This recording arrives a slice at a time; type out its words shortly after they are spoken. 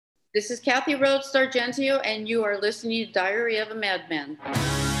This is Kathy Rhodes Sargentio, and you are listening to Diary of a Madman.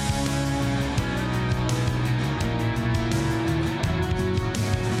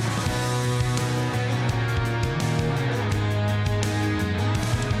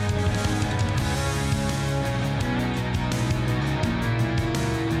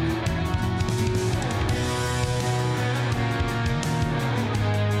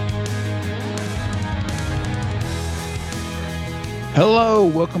 Hello,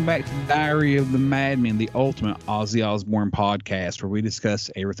 welcome back to Diary of the Madman, the ultimate Ozzy Osbourne podcast, where we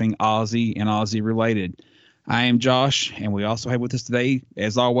discuss everything Ozzy and Ozzy related. I am Josh, and we also have with us today,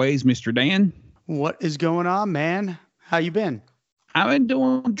 as always, Mr. Dan. What is going on, man? How you been? I've been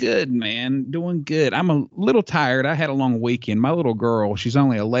doing good, man. Doing good. I'm a little tired. I had a long weekend. My little girl, she's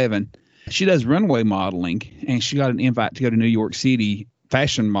only 11. She does runway modeling, and she got an invite to go to New York City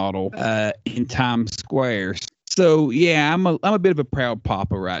fashion model in Times Square. So, yeah, I'm a bit of a proud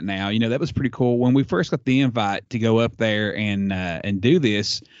papa right now. You know, that was pretty cool. When we first got the invite to go up there and do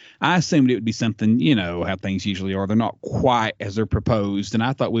this, I assumed it would be something, you know, how things usually are. They're not quite as they're proposed. And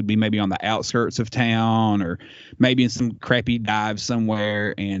I thought we'd be maybe on the outskirts of town or maybe in some crappy dive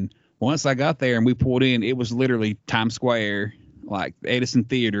somewhere. And once I got there and we pulled in, it was literally Times Square, like Edison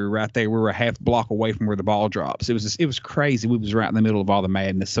Theater right there. We were a half block away from where the ball drops. It was crazy. We was right in the middle of all the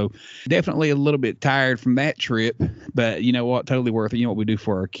madness. So definitely a little bit tired from that trip, but you know what? Totally worth it. You know what we do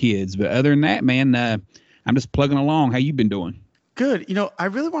for our kids. But other than that, man, I'm just plugging along. How you been doing? Good. You know, I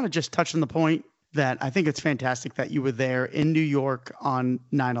really want to just touch on the point that I think it's fantastic that you were there in New York on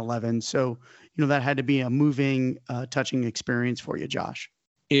 9/11. So, you know, that had to be a moving, touching experience for you, Josh.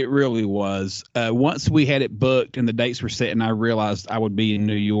 It really was. Once we had it booked and the dates were set and I realized I would be in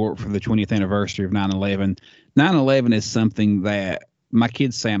New York for the 20th anniversary of 9/11. 9/11 is something that my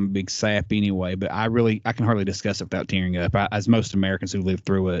kids say I'm a big sap anyway, but I can hardly discuss it without tearing up. As most Americans who live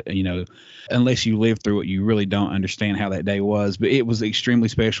through it, you know, unless you live through it, you really don't understand how that day was. But it was extremely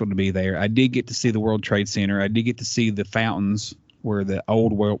special to be there. I did get to see the World Trade Center. I did get to see the fountains where the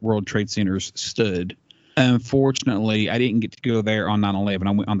old World Trade Centers stood. Unfortunately, I didn't get to go there on 9/11.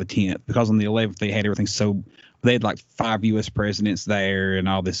 I went on the 10th because on the 11th they had everything they had like 5 U.S. presidents there and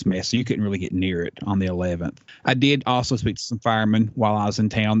all this mess, so you couldn't really get near it on the 11th. I did also speak to some firemen while I was in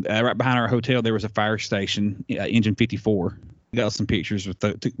town. Right behind our hotel, there was a fire station, Engine 54. Got some pictures with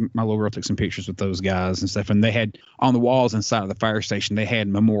my little girl took some pictures with those guys and stuff, and they had on the walls inside of the fire station they had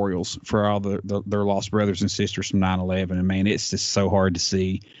memorials for all their lost brothers and sisters from 9/11. And man, it's just so hard to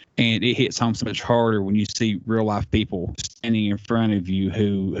see, and it hits home so much harder when you see real life people standing in front of you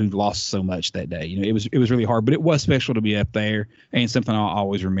who lost so much that day. You know, it was really hard, but it was special to be up there and something I'll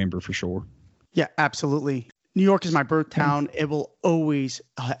always remember for sure. Yeah, absolutely. New York is my birth town. It will always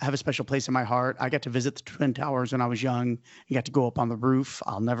have a special place in my heart. I got to visit the Twin Towers when I was young. You got to go up on the roof.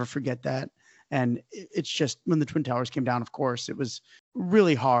 I'll never forget that. And it's just when the Twin Towers came down, of course, it was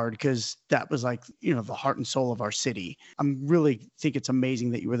really hard because that was like, you know, the heart and soul of our city. I'm really think it's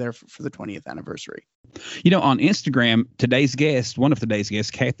amazing that you were there for the 20th anniversary. You know, on Instagram, one of today's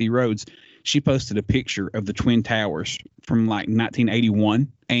guests, Kathy Rhodes, she posted a picture of the Twin Towers from like 1981.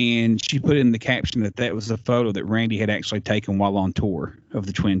 And she put in the caption that was a photo that Randy had actually taken while on tour of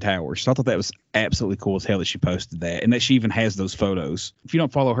the Twin Towers. So I thought that was absolutely cool as hell that she posted that and that she even has those photos. If you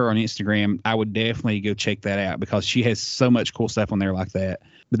don't follow her on Instagram, I would definitely go check that out because she has so much cool stuff on there like that.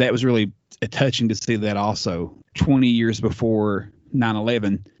 But that was really touching to see that also 20 years before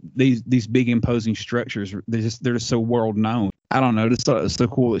 9/11, these big imposing structures, they're just so world known. I don't know. It's so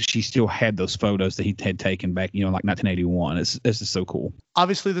cool that she still had those photos that he had taken back, you know, like 1981. It's just so cool.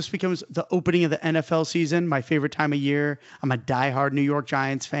 Obviously, this becomes the opening of the NFL season, my favorite time of year. I'm a diehard New York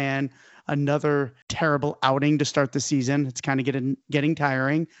Giants fan. Another terrible outing to start the season. It's kind of getting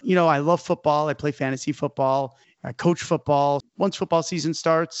tiring. You know, I love football. I play fantasy football. I coach football. Once football season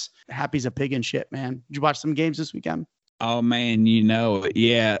starts, happy's a pig in shit, man. Did you watch some games this weekend? Oh, man, you know,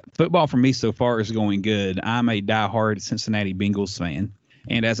 yeah. Football for me so far is going good. I'm a diehard Cincinnati Bengals fan.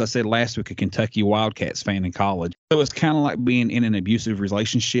 And as I said last week, a Kentucky Wildcats fan in college. So it's kind of like being in an abusive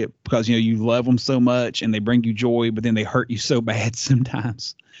relationship because, you know, you love them so much and they bring you joy, but then they hurt you so bad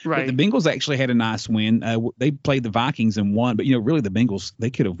sometimes. Right. But the Bengals actually had a nice win. They played the Vikings and won. But, you know, really the Bengals,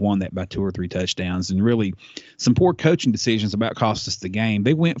 they could have won that by 2 or 3 touchdowns. And really some poor coaching decisions about cost us the game.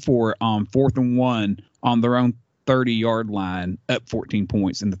 They went for 4th and 1 on their own 30-yard line, up 14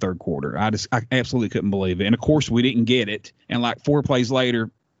 points in the third quarter. I absolutely couldn't believe it. And of course we didn't get it. And like 4 plays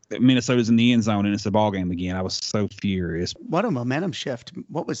later, Minnesota's in the end zone and it's a ball game again. I was so furious. What a momentum shift.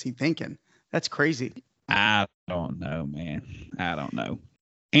 What was he thinking? That's crazy. I don't know, man. I don't know.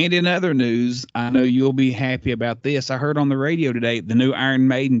 And in other news, I know you'll be happy about this. I heard on the radio today the new Iron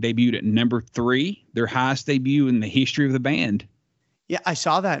Maiden debuted at number 3, their highest debut in the history of the band. Yeah, I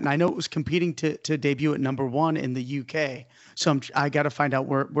saw that, and I know it was competing to debut at number 1 in the UK. So I got to find out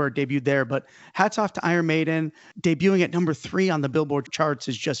where it debuted there. But hats off to Iron Maiden. Debuting at number 3 on the Billboard charts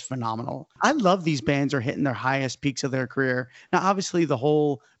is just phenomenal. I love these bands are hitting their highest peaks of their career. Now, obviously, the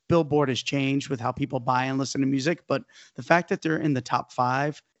whole Billboard has changed with how people buy and listen to music, but the fact that they're in the top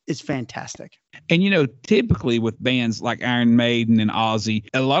 5 is fantastic. And, typically with bands like Iron Maiden and Ozzy,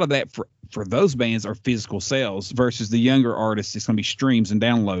 a lot of that for those bands are physical sales versus the younger artists. It's going to be streams and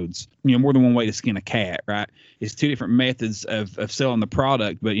downloads. More than one way to skin a cat, right? It's 2 different methods of selling the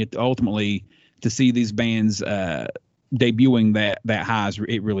product, but ultimately to see these bands debuting that highs,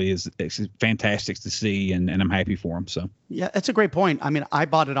 it really is, it's fantastic to see, and I'm happy for them. So yeah, that's a great point. I mean, I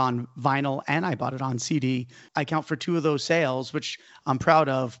bought it on vinyl and I bought it on CD. I count for 2 of those sales, which I'm proud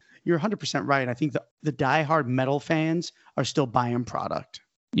of. You're 100% right. I think the diehard metal fans are still buying product.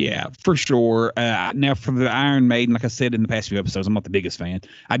 Yeah, for sure. Now for the Iron Maiden, like I said in the past few episodes, I'm not the biggest fan.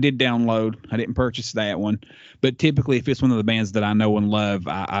 I did download. I didn't purchase that one. But typically, if it's one of the bands that I know and love,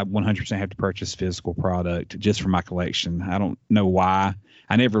 I 100% have to purchase physical product just for my collection. I don't know why.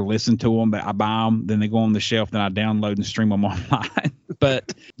 I never listen to them, but I buy them. Then they go on the shelf. Then I download and stream them online.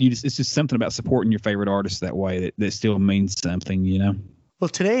 But it's just something about supporting your favorite artist that way that still means something, Well,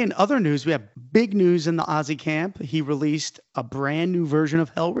 today in other news, we have big news in the Ozzy camp. He released a brand new version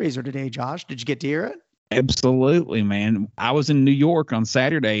of Hellraiser today, Josh. Did you get to hear it? Absolutely, man. I was in New York on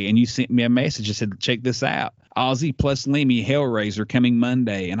Saturday, and you sent me a message that said, check this out. Ozzy plus Lemmy Hellraiser coming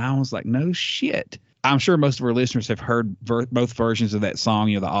Monday. And I was like, no shit. I'm sure most of our listeners have heard both versions of that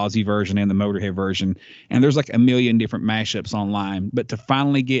song, the Ozzy version and the Motorhead version. And there's like a million different mashups online. But to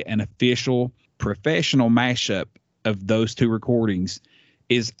finally get an official professional mashup of those 2 recordings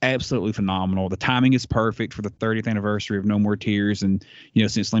is absolutely phenomenal. The timing is perfect for the 30th anniversary of No More Tears. And,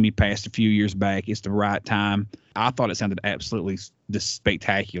 since Lemmy passed a few years back, it's the right time. I thought it sounded absolutely just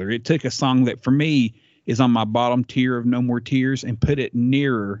spectacular. It took a song that for me is on my bottom tier of No More Tears and put it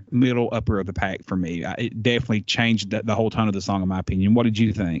nearer middle upper of the pack for me. It definitely changed the whole tone of the song, in my opinion. What did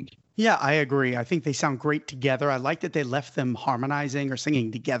you think? Yeah, I agree. I think they sound great together. I like that they left them harmonizing or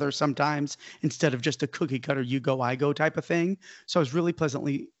singing together sometimes instead of just a cookie cutter you go, I go type of thing. So I was really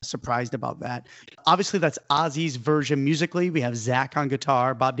pleasantly surprised about that. Obviously, that's Ozzy's version musically. We have Zach on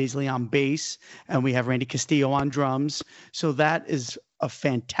guitar, Bob Daisley on bass, and we have Randy Castillo on drums. So that is a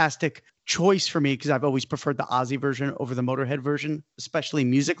fantastic choice for me because I've always preferred the Ozzy version over the Motorhead version, especially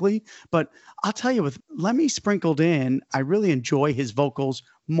musically. But I'll tell you, with Lemmy sprinkled in, I really enjoy his vocals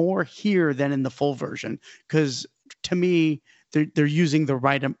more here than in the full version because to me, they're using the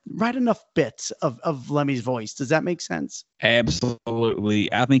right enough bits of Lemmy's voice. Does that make sense?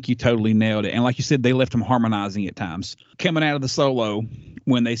 Absolutely. I think you totally nailed it. And like you said, they left him harmonizing at times. Coming out of the solo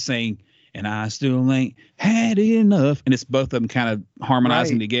when they sing, and I still ain't had enough. And it's both of them kind of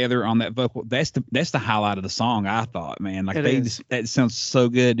harmonizing together on that vocal. That's the highlight of the song, I thought, man. Like that sounds so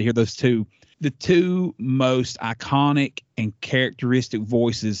good to hear those 2. The 2 most iconic and characteristic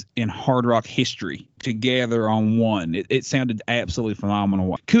voices in hard rock history together on one. It sounded absolutely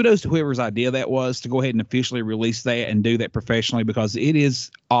phenomenal. Kudos to whoever's idea that was to go ahead and officially release that and do that professionally because it is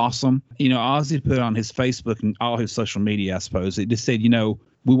awesome. Ozzy put on his Facebook and all his social media, I suppose. It just said,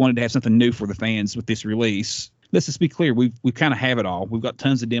 we wanted to have something new for the fans with this release. Let's just be clear. We kind of have it all. We've got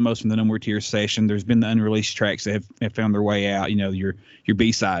tons of demos from the No More Tears session. There's been the unreleased tracks that have found their way out, your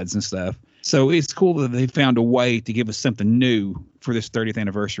B-sides and stuff. So it's cool that they found a way to give us something new for this 30th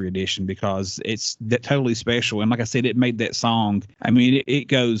anniversary edition because it's totally special. And like I said, it made that song. I mean, it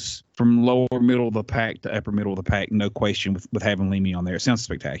goes from lower middle of the pack to upper middle of the pack, no question, with having Lemmy on there. It sounds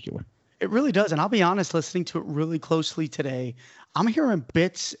spectacular. It really does. And I'll be honest, listening to it really closely today, I'm hearing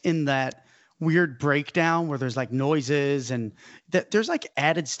bits in that weird breakdown where there's like noises and that there's like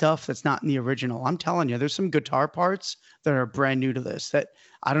added stuff that's not in the original. I'm telling you, there's some guitar parts that are brand new to this that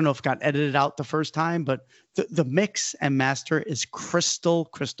I don't know if it got edited out the first time, but the mix and master is crystal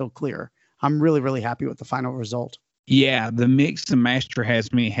clear. I'm really, really happy with the final result. Yeah, the mix and master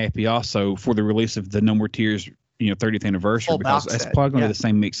has me happy also for the release of the No More Tears 30th anniversary because that's probably going to be the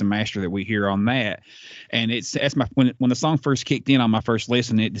same mix and master that we hear on that. And that's my when the song first kicked in on my first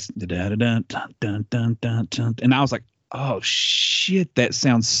listen, it just and I was like, oh shit, that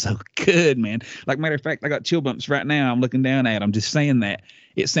sounds so good, man. Like matter of fact, I got chill bumps right now. I'm looking down at it. I'm just saying that.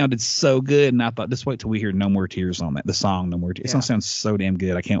 It sounded so good, and I thought, just wait till we hear No More Tears on that, the song No More Tears. It's going to sound so damn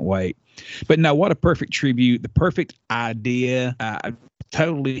good. I can't wait. But no, what a perfect tribute, the perfect idea. I'm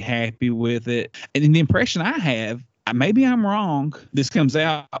totally happy with it. And the impression I have maybe I'm wrong. This comes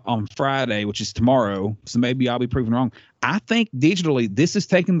out on Friday, which is tomorrow, so maybe I'll be proven wrong. I think digitally, this is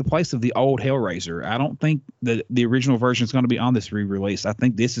taking the place of the old Hellraiser. I don't think the original version is going to be on this re-release. I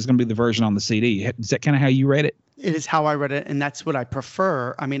think this is going to be the version on the CD. Is that kind of how you read it? It is how I read it, and that's what I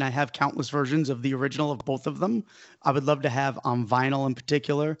prefer. I mean, I have countless versions of the original of both of them. I would love to have on vinyl in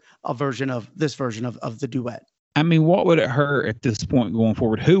particular a version of this version of the duet. I mean, what would it hurt at this point going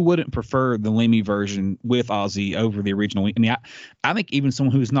forward? Who wouldn't prefer the Lemmy version with Ozzy over the original? I mean, I think even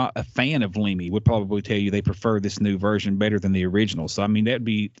someone who's not a fan of Lemmy would probably tell you they prefer this new version better than the original. So, I mean, that'd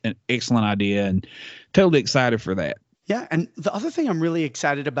be an excellent idea and totally excited for that. Yeah, and the other thing I'm really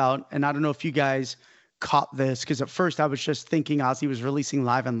excited about, and I don't know if you guys caught this, because at first I was just thinking Ozzy was releasing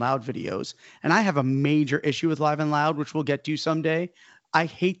Live and Loud videos, and I have a major issue with Live and Loud, which we'll get to someday. I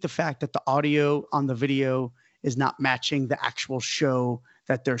hate the fact that the audio on the video is not matching the actual show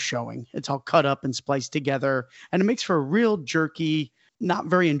that they're showing. It's all cut up and spliced together, and it makes for a real jerky, not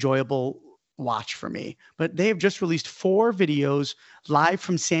very enjoyable watch for me. But they have just released 4 videos live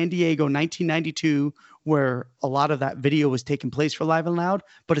from San Diego 1992, where a lot of that video was taking place for Live and Loud,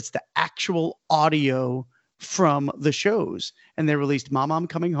 but it's the actual audio from the shows. And they released Mama, I'm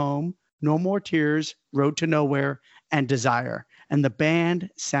Coming Home, No More Tears, Road to Nowhere, and Desire. And the band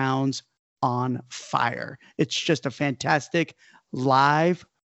sounds on fire. It's just a fantastic live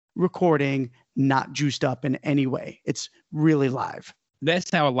recording, not juiced up in any way. It's really live.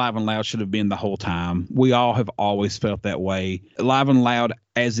 That's how Live and Loud should have been the whole time. We all have always felt that way. Live and Loud,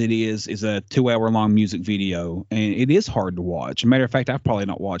 as it is a 2-hour-long music video, and it is hard to watch. As a matter of fact, I've probably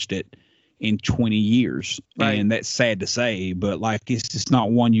not watched it in 20 years. Right. And that's sad to say, but like, it's just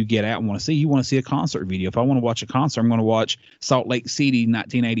not one you get out and want to see. You want to see a concert video. If I want to watch a concert, I'm going to watch Salt Lake City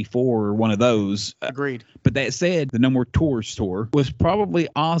 1984 or one of those. Agreed. But that said, the No More Tours tour was probably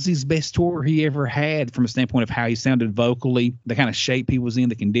Ozzy's best tour he ever had from a standpoint of how he sounded vocally, the kind of shape he was in,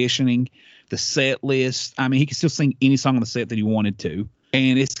 the conditioning, the set list. I mean, he could still sing any song on the set that he wanted to.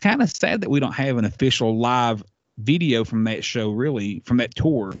 And it's kind of sad that we don't have an official live video from that show, really, from that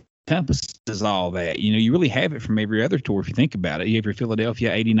tour. Encompasses all that. You know, you really have it from every other tour if you think about it. You have your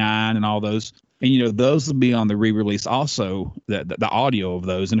Philadelphia 89 and all those. And, you know, those will be on the re-release also, the audio of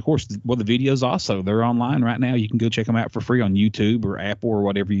those. And, of course, the videos also. They're online right now. You can go check them out for free on YouTube or Apple or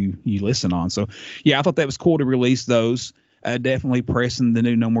whatever you listen on. So, yeah, I thought that was cool to release those. Definitely pressing the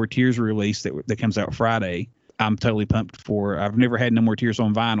new No More Tears release that comes out Friday. I'm totally pumped for. I've never had No More Tears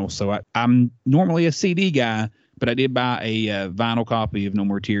on vinyl, so I'm normally a CD guy, but I did buy a vinyl copy of No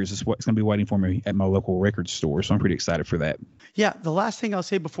More Tears. It's what's going to be waiting for me at my local record store, so I'm pretty excited for that. Yeah, the last thing I'll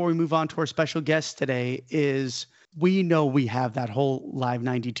say before we move on to our special guest today is we know we have that whole Live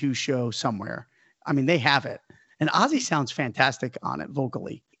 92 show somewhere. I mean, they have it. And Ozzy sounds fantastic on it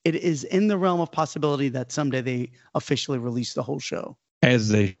vocally. It is in the realm of possibility that someday they officially release the whole show. As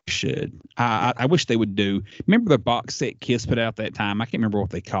they should. I wish they would do. Remember the box set Kiss put out that time? I can't remember what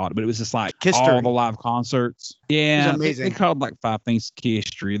they called it, but it was just like Kisstory. All the live concerts. Yeah, it was amazing. They called like 5 things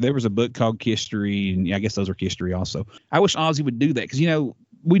Kisstory. There was a book called Kisstory, and I guess those are Kisstory also. I wish Ozzy would do that because, you know,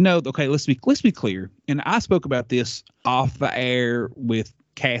 we know. Okay, let's be clear. And I spoke about this off the air with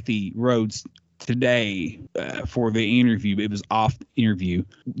Kathy Rhodes today for the interview. It was off interview.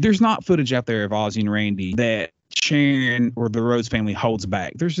 There's not footage out there of Ozzy and Randy that Sharon or the Rhodes family holds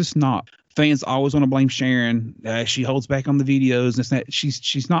back. There's just not. Fans always want to blame Sharon. She holds back on the videos. And that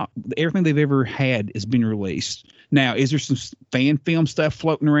she's not. Everything they've ever had has been released. Now, is there some fan film stuff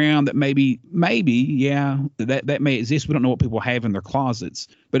floating around that maybe, yeah, that may exist. We don't know what people have in their closets.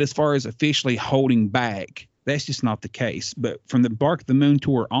 But as far as officially holding back, that's just not the case. But from the Bark the Moon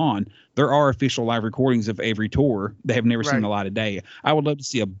tour on, there are official live recordings of every tour that have never seen the light of day. I would love to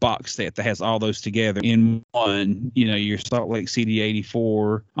see a box set that has all those together in one, you know, your Salt Lake City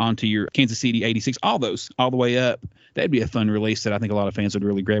 84 onto your Kansas City 86, all those, all the way up. That'd be a fun release that I think a lot of fans would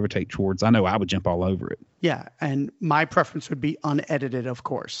really gravitate towards. I know I would jump all over it. Yeah, and my preference would be unedited, of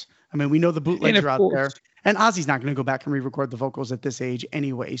course. I mean, we know the bootlegs are out there. And Ozzy's not going to go back and re-record the vocals at this age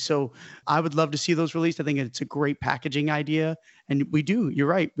anyway. So I would love to see those released. I think it's a great packaging idea. And we do. You're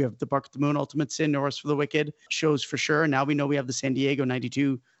right. We have the Bark the Moon, Ultimate Sin, No Rest for the Wicked shows for sure. And now we know we have the San Diego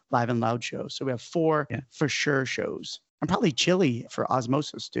 92 Live and Loud show. So we have 4 for sure shows. And probably Chili for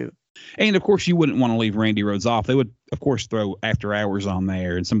Osmosis too. And of course, you wouldn't want to leave Randy Rhodes off. They would, of course, throw After Hours on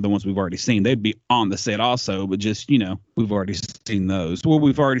there, and some of the ones we've already seen. They'd be on the set also, but just, you know, we've already seen those. Well,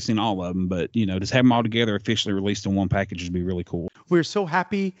 we've already seen all of them, but, you know, just have them all together officially released in one package would be really cool. We're so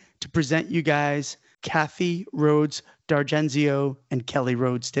happy to present you guys Kathy Rhodes D'Argenzio and Kelly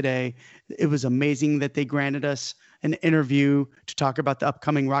Rhodes today. It was amazing that they granted us an interview to talk about the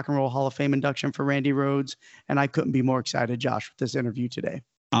upcoming Rock and Roll Hall of Fame induction for Randy Rhodes. And I couldn't be more excited, Josh, with this interview today.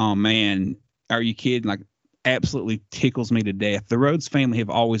 Oh, man. Are you kidding? Like, absolutely tickles me to death. The Rhodes family have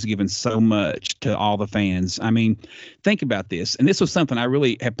always given so much to all the fans. I mean, think about this. And this was something I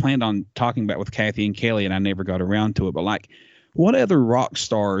really had planned on talking about with Kathy and Kelly, and I never got around to it. But, like, what other rock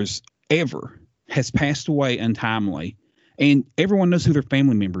stars ever has passed away untimely? And everyone knows who their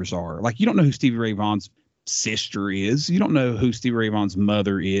family members are. Like, you don't know who Stevie Ray Vaughan's sister is. You don't know who Stevie Ray Vaughan's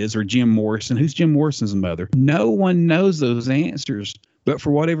mother is, or Jim Morrison. Who's Jim Morrison's mother? No one knows those answers. But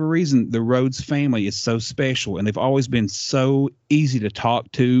for whatever reason, the Rhodes family is so special, and they've always been so easy to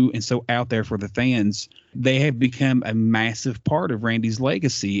talk to and so out there for the fans. They have become a massive part of Randy's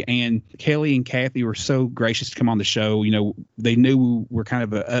legacy. And Kelly and Kathy were so gracious to come on the show. You know, they knew we were kind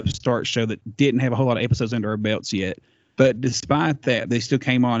of an upstart show that didn't have a whole lot of episodes under our belts yet. But despite that, they still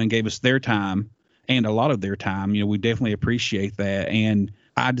came on and gave us their time, and a lot of their time. You know, we definitely appreciate that. And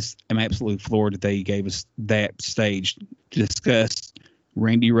I just am absolutely floored that they gave us that stage to discuss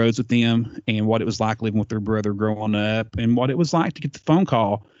Randy Rhodes with them and what it was like living with their brother growing up, and what it was like to get the phone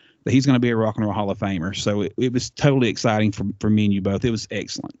call that he's going to be a Rock and Roll Hall of Famer. So it was totally exciting for me and you both. It was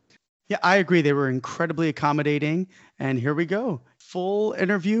excellent. Yeah, I agree. They were incredibly accommodating. And here we go. Full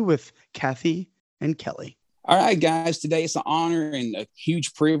interview with Kathy and Kelly. All right, guys, today it's an honor and a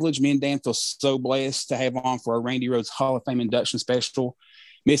huge privilege. Me and Dan feel so blessed to have on for our Randy Rhodes Hall of Fame induction special,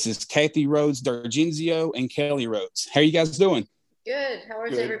 Mrs. Kathy Rhodes D'Argenzio and Kelly Rhodes. How are you guys doing? Good. How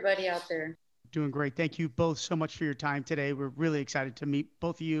is everybody out there? Doing great. Thank you both so much for your time today. We're really excited to meet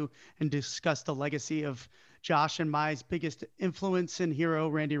both of you and discuss the legacy of Josh and my biggest influence and hero,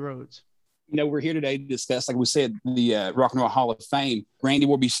 Randy Rhodes. You know, we're here today to discuss, like we said, the Rock and Roll Hall of Fame. Randy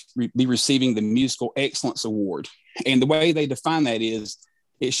will be receiving the Musical Excellence Award. And the way they define that is,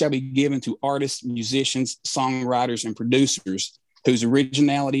 it shall be given to artists, musicians, songwriters, and producers whose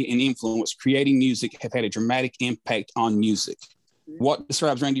originality and influence creating music have had a dramatic impact on music. What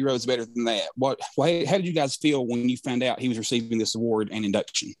describes Randy Rhodes better than that? How did you guys feel when you found out he was receiving this award and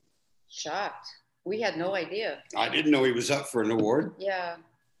induction? Shocked. We had no idea. I didn't know he was up for an award. Yeah.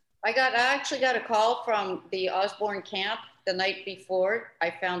 I actually got a call from the Osborne camp the night before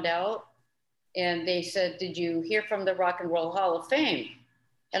I found out. And they said, "Did you hear from the Rock and Roll Hall of Fame?"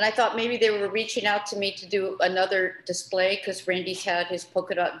 And I thought maybe they were reaching out to me to do another display, because Randy's had his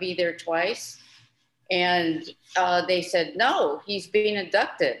polka dot V there twice. And they said, "No, he's being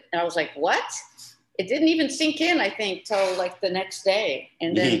inducted." And I was like, "What?" It didn't even sink in, I think, till like the next day.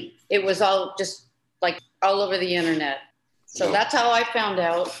 And then it was all just like all over the internet. So that's how I found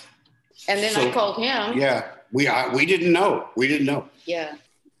out. And then I called him. Yeah, we didn't know. We didn't know. Yeah.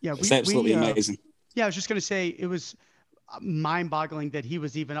 Yeah, It's absolutely amazing. Yeah, I was just going to say, it was mind-boggling that he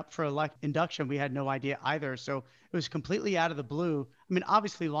was even up for induction. We had no idea either. So it was completely out of the blue. I mean,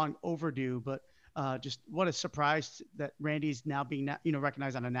 obviously long overdue, but just what a surprise that Randy's now being,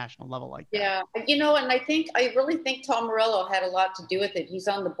 recognized on a national level like that. Yeah, and I really think Tom Morello had a lot to do with it. He's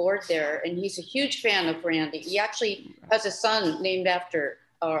on the board there, and he's a huge fan of Randy. He actually has a son named after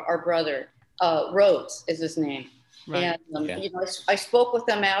our brother. Rhodes is his name. Right. And, I spoke with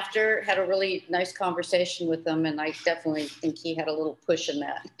him after, had a really nice conversation with him, and I definitely think he had a little push in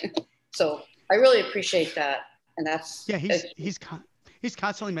that. So I really appreciate that. And that's... Yeah, he's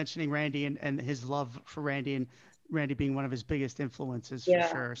constantly mentioning Randy and his love for Randy, and Randy being one of his biggest influences for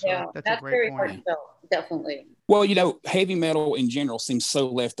sure. So that's a great point. Heartfelt, definitely. Well, heavy metal in general seems so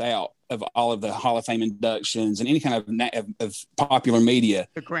left out of all of the Hall of Fame inductions and any kind of popular media.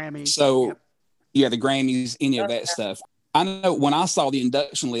 The Grammys. So, the Grammys, any of that stuff. I know when I saw the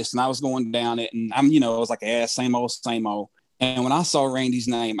induction list and I was going down it, and I was like, same old, same old. And when I saw Randy's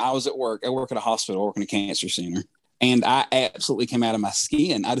name, I was at work. I work at a hospital, working at a cancer center. And I absolutely came out of my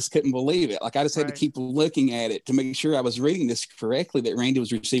skin. I just couldn't believe it. Like, I just had to keep looking at it to make sure I was reading this correctly, that Randy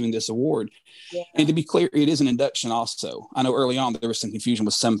was receiving this award. Yeah. And to be clear, it is an induction also. I know early on there was some confusion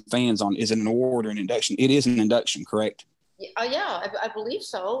with some fans on, is it an award or an induction? It is an induction, correct? I believe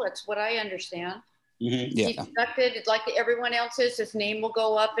so. That's what I understand. Mm-hmm. Yeah. He's inducted like everyone else is. His name will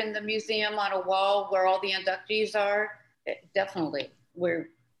go up in the museum on a wall where all the inductees are. Definitely. We're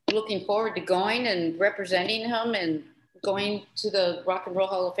looking forward to going and representing him and going to the Rock and Roll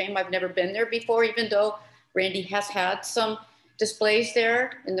Hall of Fame. I've never been there before, even though Randy has had some displays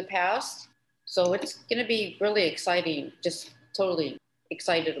there in the past. So it's going to be really exciting. Just totally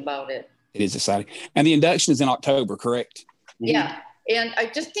excited about it. It is exciting. And the induction is in October, correct? Yeah. And I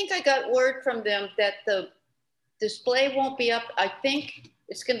just think I got word from them that the display won't be up. I think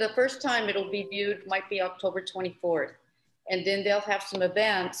the first time it'll be viewed might be October 24th. And then they'll have some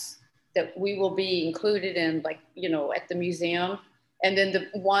events that we will be included in, like, at the museum. And then the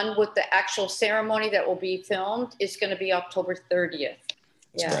one with the actual ceremony that will be filmed is going to be October 30th.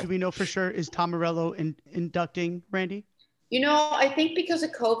 Yeah. Do we know for sure, is Tom Morello inducting Randy? I think because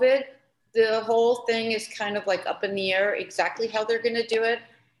of COVID, the whole thing is kind of like up in the air exactly how they're going to do it.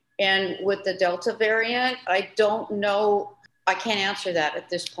 And with the Delta variant, I don't know. I can't answer that at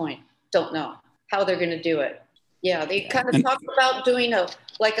this point. Don't know how they're going to do it. Yeah, they kind of talked about doing a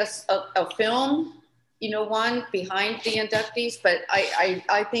film, one behind the inductees, but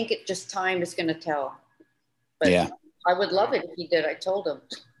I think time is going to tell. But yeah, I would love it if he did. I told him.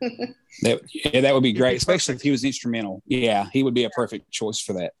 that would be great, especially if he was instrumental. Yeah, he would be a perfect choice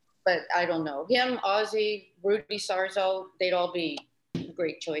for that. But I don't know. Him, Ozzy, Rudy Sarzo, they'd all be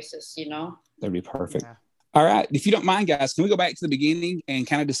great choices, That'd be perfect. Yeah. All right. If you don't mind, guys, can we go back to the beginning and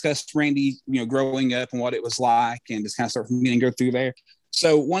kind of discuss Randy, growing up and what it was like, and just kind of start from the beginning and go through there?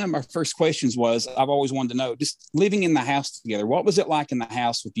 So one of my first questions was, I've always wanted to know, just living in the house together, what was it like in the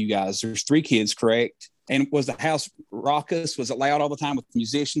house with you guys? There's 3 kids, correct? And was the house raucous? Was it loud all the time with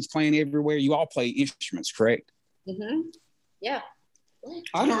musicians playing everywhere? You all play instruments, correct? Mm-hmm. Yeah.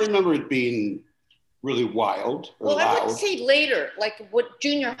 I don't remember it being really wild or loud. I would say later, like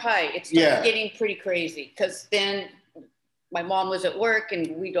junior high, it started getting pretty crazy, because then my mom was at work and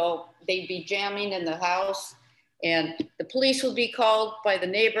they'd be jamming in the house, and the police would be called by the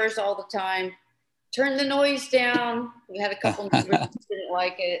neighbors all the time. Turn the noise down. We had a couple neighbors who didn't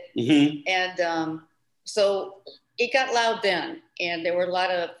like it. Mm-hmm. And so it got loud then. And there were a lot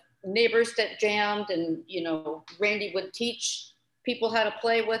of neighbors that jammed, and, Randy would teach people how to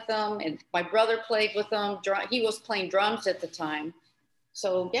play with them, and my brother played with them. He was playing drums at the time.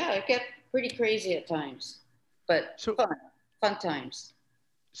 So yeah, it got pretty crazy at times, but fun times.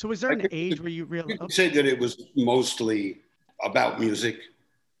 So was there an age where you realized? You could say that it was mostly about music.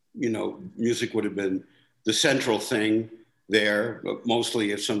 Music would have been the central thing there, but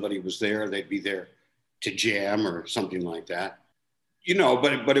mostly if somebody was there, they'd be there to jam or something like that.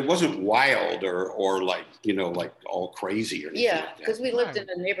 But it wasn't wild or like, like all crazy or anything. Yeah, because we lived in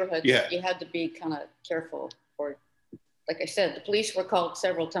a neighborhood. Yeah. You had to be kind of careful, or, like I said, the police were called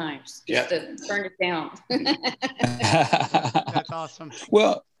several times just to turn it down. That's awesome.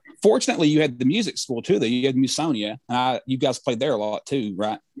 Well, fortunately, you had the music school too, though. You had Musonia. You guys played there a lot too,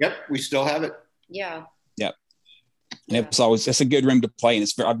 right? Yep, we still have it. Yeah. Yep. And it's a good room to play in.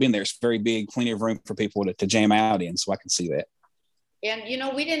 I've been there. It's very big, plenty of room for people to jam out in, so I can see that. And,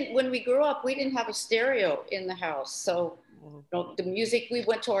 when we grew up, we didn't have a stereo in the house. So, the music, we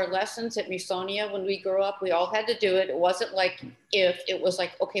went to our lessons at Musonia when we grew up. We all had to do it. It wasn't like it was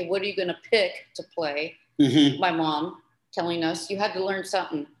like, okay, what are you going to pick to play? Mm-hmm. My mom telling us you had to learn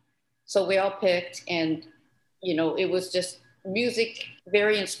something. So we all picked, and, it was just music,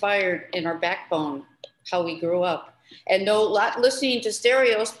 very inspired in our backbone, how we grew up. And listening to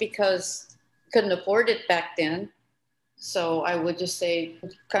stereos because couldn't afford it back then. So I would just say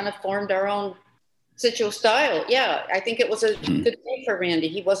kind of formed our own Sitcho style. Yeah, I think it was a good thing for Randy.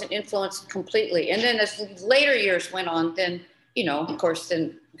 He wasn't influenced completely. And then as later years went on, then, of course,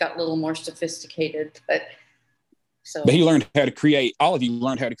 then got a little more sophisticated. But you learned how to create, all of you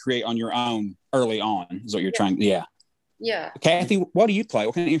learned how to create on your own early on, is what you're trying. Yeah. Yeah. Kathy, what do you play?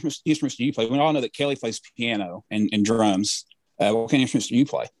 What kind of instruments do you play? We all know that Kelly plays piano and drums. What kind of instruments do you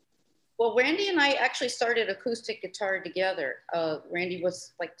play? Well, Randy and I actually started acoustic guitar together. Randy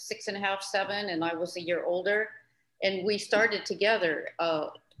was like 6.5, 7, and I was a year older. And we started together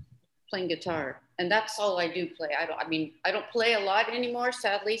playing guitar. And that's all I do play. I don't play a lot anymore,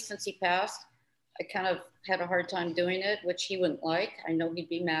 sadly, since he passed. I kind of had a hard time doing it, which he wouldn't like. I know he'd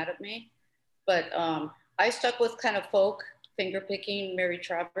be mad at me. But I stuck with kind of folk, finger picking, Mary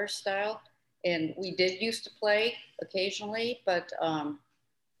Travers style. And we did used to play occasionally, but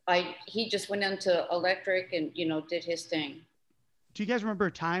he just went into electric and, did his thing. Do you guys remember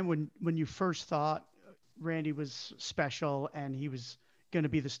a time when you first thought Randy was special and he was going to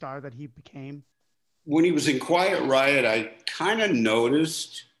be the star that he became? When he was in Quiet Riot, I kind of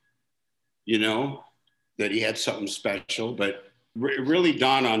noticed, that he had something special, but it really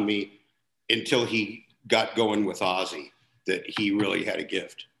dawned on me until he got going with Ozzy that he really had a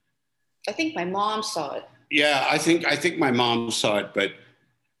gift. I think my mom saw it. Yeah, I think my mom saw it, but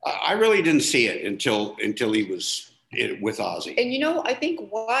I really didn't see it until he was with Ozzy. And I think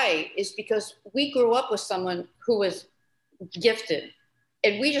why is because we grew up with someone who was gifted,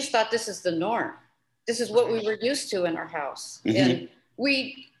 and we just thought this is the norm. This is what we were used to in our house. Mm-hmm. And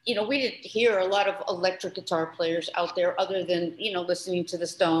we we didn't hear a lot of electric guitar players out there other than, listening to the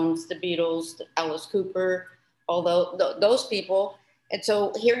Stones, the Beatles, Alice Cooper, although those people. And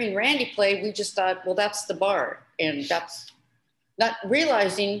so hearing Randy play, we just thought, well, that's the bar. And that's not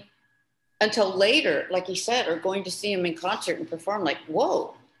realizing until later, like he said, or going to see him in concert and perform, like,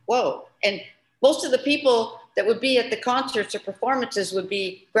 whoa. And most of the people that would be at the concerts or performances would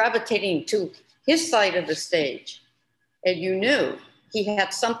be gravitating to his side of the stage. And you knew he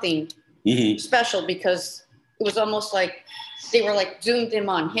had something special, because it was almost like they were like zoomed in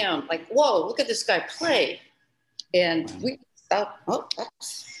on him, like, whoa, look at this guy play. And we thought, oh,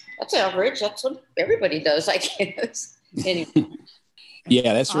 that's average. That's what everybody does, I guess. Anyway.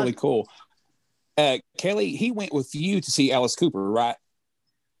 Yeah, that's really cool. Kelly, he went with you to see Alice Cooper, right?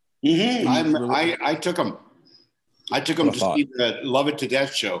 I took him. I took him to see the Love It to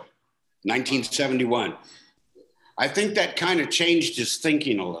Death show, 1971. I think that kind of changed his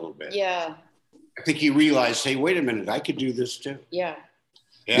thinking a little bit. Yeah. I think he realized, hey, wait a minute, I could do this too. Yeah.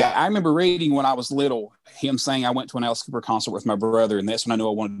 Yeah, I remember reading when I was little, him saying I went to an Alice Cooper concert with my brother, and that's when I knew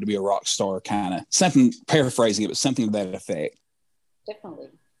I wanted to be a rock star, kind of. Something, paraphrasing it, but something to that effect. Definitely.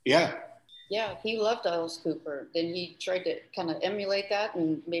 Yeah. Yeah, he loved Alice Cooper. Then he tried to kind of emulate that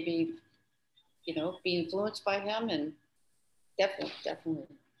and maybe, be influenced by him, and definitely.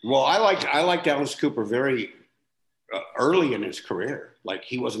 Well, I liked Alice Cooper very early in his career. Like,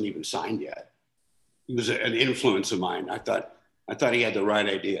 he wasn't even signed yet. He was an influence of mine. I thought he had the right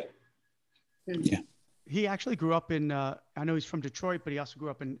idea. Yeah. He actually grew up in, I know he's from Detroit, but he also grew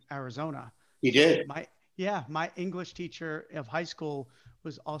up in Arizona. He did. My English teacher of high school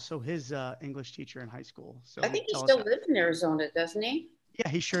was also his English teacher in high school. So I think he still lives in Arizona, doesn't he? Yeah,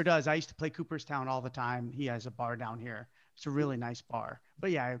 he sure does. I used to play Cooperstown all the time. He has a bar down here. It's a really nice bar.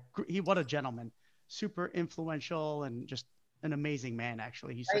 But yeah, what a gentleman. Super influential and just an amazing man,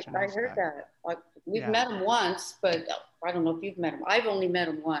 actually. He's such a nice I heard guy. that. We've met him once, but I don't know if you've met him. I've only met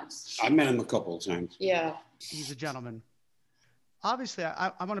him once. I met him a couple of times. Yeah. He's a gentleman. Obviously,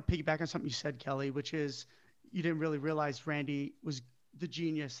 I want to piggyback on something you said, Kelly, which is you didn't really realize Randy was the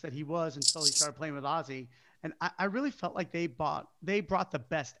genius that he was until he started playing with Ozzy. And I really felt like they brought the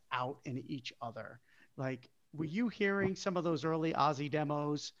best out in each other. Like, were you hearing some of those early Ozzy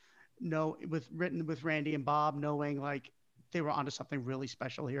demos, written with Randy and Bob, knowing like they were onto something really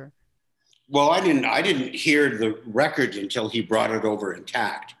special here? Well, I didn't hear the record until he brought it over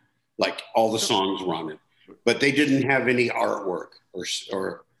intact. Like, all the songs were on it, but they didn't have any artwork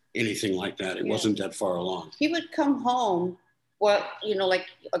or anything like that. It wasn't that far along. He would come home. Well, like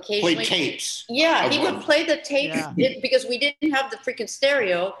occasionally. Play tapes. Yeah, he would play the tapes because we didn't have the freaking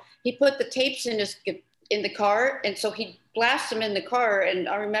stereo. He put the tapes in the car, and so he'd blast them in the car. And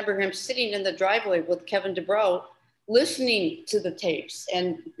I remember him sitting in the driveway with Kevin DuBrow, listening to the tapes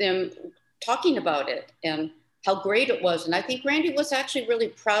and them talking about it and how great it was. And I think Randy was actually really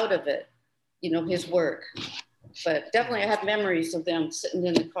proud of it, his work. But definitely, I have memories of them sitting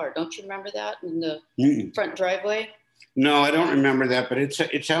in the car. Don't you remember that in the front driveway? No, I don't remember that, but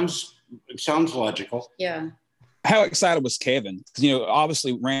it sounds logical. Yeah. How excited was Kevin? Because,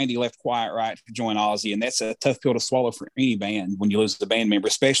 obviously Randy left Quiet Riot to join Ozzy, and that's a tough pill to swallow for any band when you lose a band member,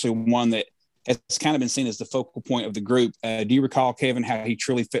 especially one that has kind of been seen as the focal point of the group. Do you recall, Kevin, how he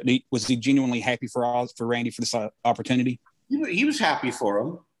truly fit? Was he genuinely happy for Randy for this opportunity? He was happy for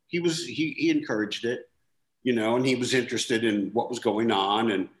him. He encouraged it, and he was interested in what was going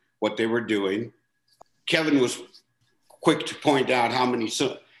on and what they were doing. Kevin was quick to point out how many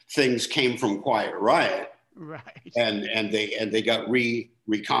things came from Quiet Riot, right? And they got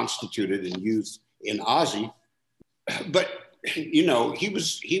reconstituted and used in Ozzy. But he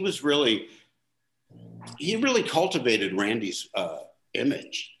really cultivated Randy's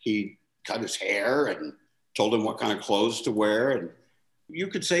image. He cut his hair and told him what kind of clothes to wear, and you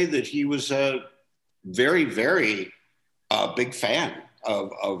could say that he was a very, very big fan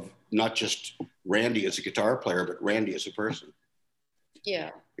of not just Randy as a guitar player, but Randy as a person.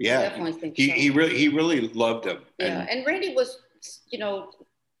 Yeah. Yeah. I definitely think he really loved him. Yeah. And Randy was,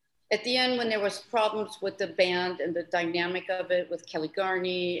 at the end when there was problems with the band and the dynamic of it with Kelly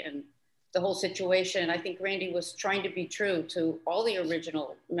Garney and the whole situation, I think Randy was trying to be true to all the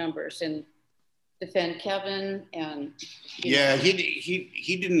original members and defend Kevin. And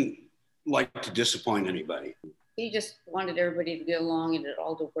he didn't like to disappoint anybody. He just wanted everybody to get along and it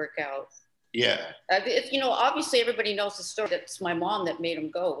all to work out. Yeah. Obviously everybody knows the story. That's my mom that made him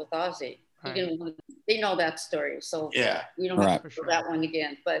go with Ozzy. Right. They know that story. So yeah, we don't have to go that one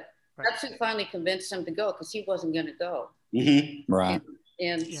again. But that's who finally convinced him to go, because he wasn't going to go. Mm-hmm. Right.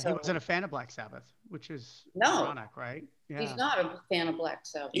 And Yeah, so he wasn't a fan of Black Sabbath, which is No. ironic, right? Yeah. he's not a fan of Black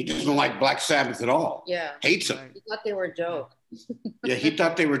Sabbath. He doesn't like Black Sabbath at all. Yeah. Hates them. Right. He thought they were a joke. Yeah, he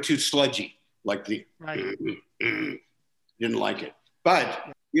thought they were too sludgy. Like the Right. didn't like it.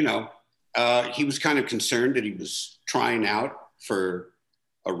 But you know, he was kind of concerned that he was trying out for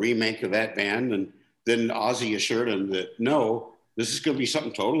a remake of that band, and then Ozzy assured him that no, this is going to be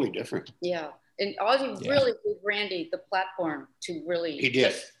something totally different. Yeah. And Ozzy Yeah. really gave Randy the platform to really He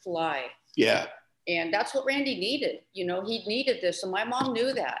did. just fly. Yeah, And that's what Randy needed. You know, he needed this. And my mom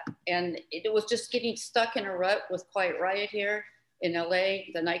knew that. And it was just getting stuck in a rut with Quiet Riot here in LA,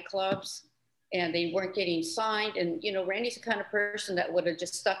 the nightclubs, and they weren't getting signed. And, you know, Randy's the kind of person that would have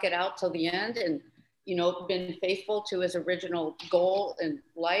just stuck it out till the end and, you know, been faithful to his original goal in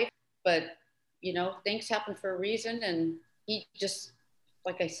life. But, you know, things happen for a reason. And he just,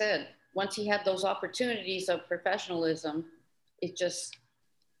 like I said, once he had those opportunities of professionalism, it just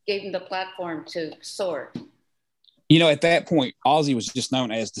gave him the platform to soar. You know, at that point, Ozzy was just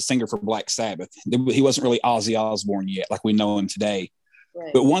known as the singer for Black Sabbath. He wasn't really Ozzy Osbourne yet, like we know him today.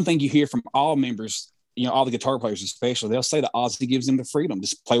 Right. But one thing you hear from all members, you know, all the guitar players especially, they'll say that Ozzy gives them the freedom.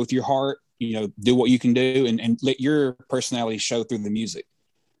 Just play with your heart, you know, do what you can do and let your personality show through the music.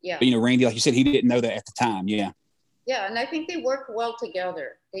 Yeah. But, you know, Randy, like you said, he didn't know that at the time. Yeah. Yeah. And I think they worked well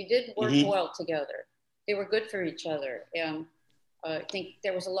together. They did work Mhm. well together. They were good for each other. And I think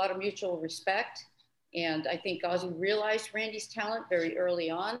there was a lot of mutual respect. And I think Ozzy realized Randy's talent very early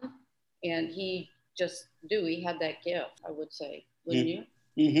on. And he just knew he had that gift, I would say. Wouldn't you?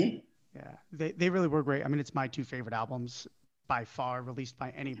 mm-hmm. Yeah, they really were great. I mean, it's my two favorite albums by far, released by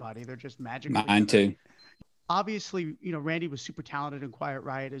anybody. They're just magical. Mine too. Obviously, you know, Randy was super talented in Quiet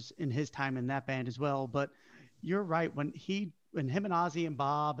Riot as in his time in that band as well. But you're right, when him and Ozzy and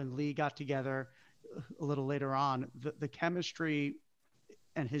Bob and Lee got together a little later on, the chemistry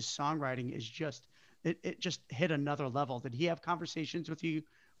and his songwriting is just it just hit another level. Did he have conversations with you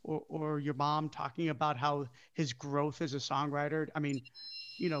or your mom talking about how his growth as a songwriter? I mean,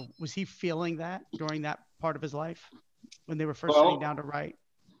 you know, was he feeling that during that part of his life when they were first sitting down to write?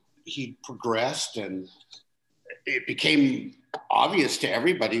 He progressed, and it became obvious to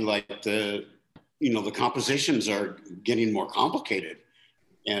everybody, like the compositions are getting more complicated,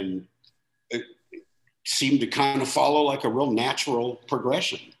 and it seemed to kind of follow like a real natural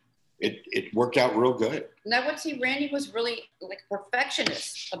progression. It worked out real good. And I would say Randy was really like a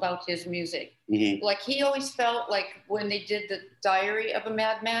perfectionist about his music. Mm-hmm. Like he always felt like when they did the Diary of a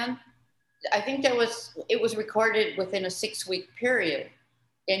Madman, I think it was recorded within a 6-week period.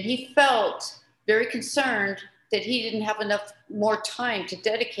 And he felt very concerned that he didn't have enough more time to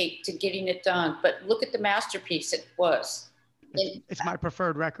dedicate to getting it done. But look at the masterpiece it was. It's my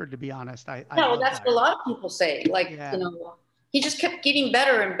preferred record, to be honest. I No, love that's that. what a lot of people say. Like, Yeah. you know, he just kept getting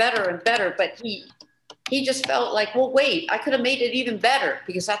better and better and better. But he just felt like, well, wait, I could have made it even better,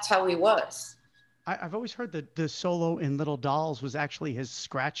 because that's how he was. I've always heard that the solo in Little Dolls was actually his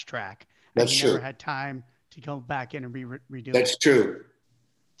scratch track. That's he true. Never had time to go back in and redo That's it. true.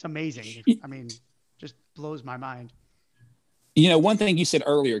 It's amazing. I mean, just blows my mind. You know, one thing you said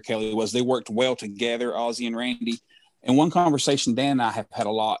earlier, Kelly, was they worked well together, Ozzy and Randy. And one conversation Dan and I have had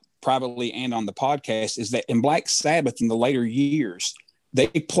a lot privately and on the podcast is that in Black Sabbath in the later years, they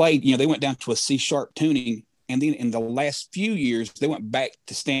played, you know, they went down to a C-sharp tuning. And then in the last few years, they went back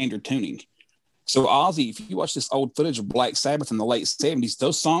to standard tuning. So Ozzy, if you watch this old footage of Black Sabbath in the late 70s,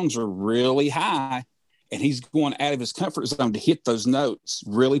 those songs are really high. And he's going out of his comfort zone to hit those notes,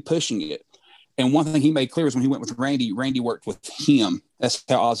 really pushing it. And one thing he made clear is when he went with Randy, Randy worked with him. That's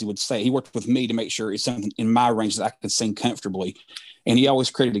how Ozzy would say. He worked with me to make sure it's something in my range that I could sing comfortably. And he always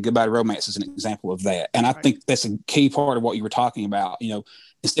credited Goodbye to Romance as an example of that. And I think that's a key part of what you were talking about. You know,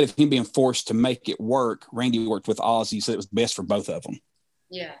 instead of him being forced to make it work, Randy worked with Ozzy, so it was best for both of them.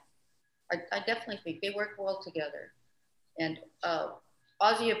 Yeah, I definitely think they worked well together. And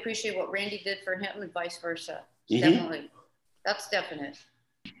Ozzy appreciated what Randy did for him and vice versa. Mhm. Definitely. That's definite.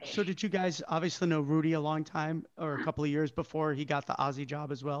 So did you guys obviously know Rudy a long time or a couple of years before he got the Ozzy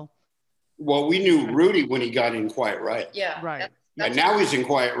job as well? Well, we knew Rudy when he got in Quiet Riot. Yeah. Right. And now he's in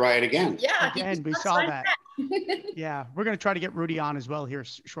Quiet Riot again. Yeah. Again, we saw that. Yeah, we're going to try to get Rudy on as well here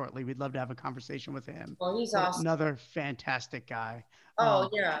shortly. We'd love to have a conversation with him. Well, he's awesome. Another fantastic guy. Oh,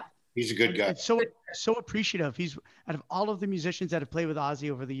 yeah. He's a good guy. And so appreciative. He's out of all of the musicians that have played with Ozzy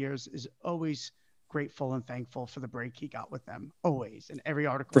over the years, is always grateful and thankful for the break he got with them. Always in every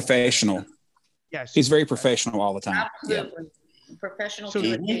article. Professional. Yes. He's very professional all the time. Absolutely. Professional So-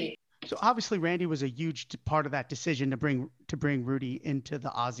 to a T. So obviously Randy was a huge part of that decision to bring Rudy into the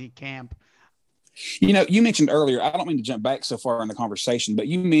Ozzy camp. You know, you mentioned earlier, I don't mean to jump back so far in the conversation, but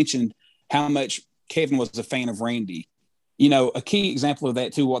you mentioned how much Kevin was a fan of Randy. You know, a key example of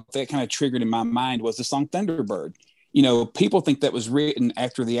that too, what that kind of triggered in my mind was the song Thunderbird. You know, people think that was written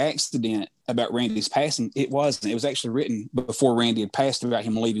after the accident about Randy's passing. It wasn't. It was actually written before Randy had passed, about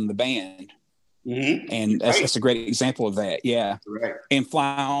him leaving the band. Mm-hmm. And that's a great example of that. Yeah. Right. And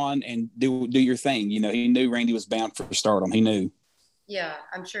fly on and do your thing. You know, he knew Randy was bound for stardom. He knew. Yeah,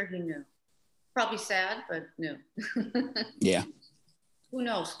 I'm sure he knew. Probably sad, but knew. Yeah. Who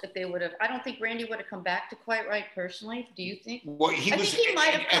knows if they would have? I don't think Randy would have come back to Quite Right personally. Do you think? Well, I think he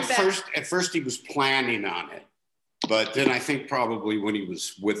might have come back. At first, he was planning on it, but then I think probably when he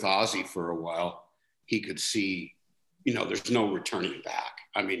was with Ozzy for a while, he could see, you know, there's no returning back.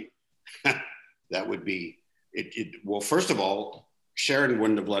 I mean, that would be it. Well, first of all, Sharon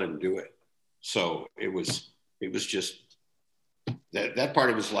wouldn't have let him do it, so it was just that part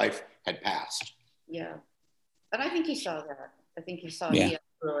of his life had passed. Yeah, but I think he saw that. I think he saw Yeah. he had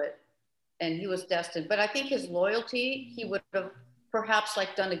through it, and he was destined. But I think his loyalty, he would have perhaps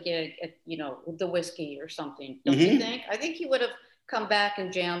like done a gig at, you know, the Whiskey or something. Don't you think? I think he would have come back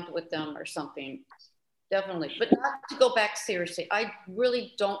and jammed with them or something. Definitely, but not to go back seriously. I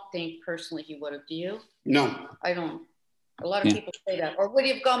really don't think personally he would have. Do you? No, I don't. A lot of people say that. Or would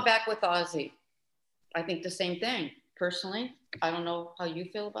he have gone back with Ozzy? I think the same thing. Personally, I don't know how you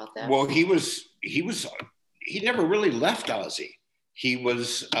feel about that. well, he never really left Ozzy. He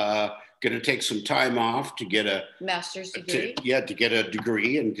was going to take some time off to get a master's degree. To get a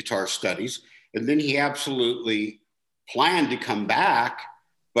degree in guitar studies, and then he absolutely planned to come back.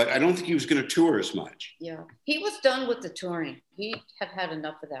 But I don't think he was going to tour as much. Yeah, he was done with the touring. He had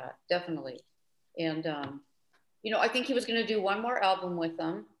enough of that, definitely. And you know, I think he was going to do one more album with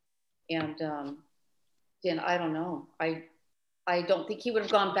them, and then I don't know. I don't think he would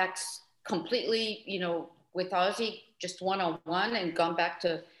have gone back completely, you know, with Ozzy just one-on-one and gone back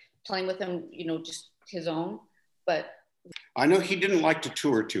to playing with him, you know, just his own. But I know he didn't like to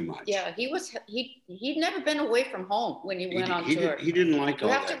tour too much. yeah, he'd never been away from home when he went on tour. He didn't like you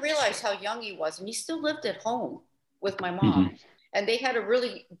all have that. to realize how young he was, and he still lived at home with my mom. And they had a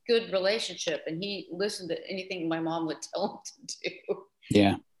really good relationship, and he listened to anything my mom would tell him to do.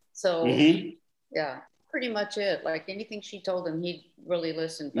 Yeah. So yeah, pretty much it. Like anything she told him, he'd really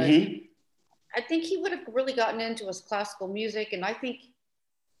listen. But I think he would have really gotten into his classical music, and I think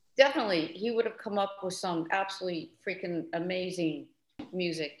definitely he would have come up with some absolutely freaking amazing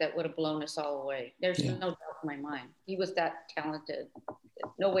music that would have blown us all away. There's no doubt in my mind. He was that talented.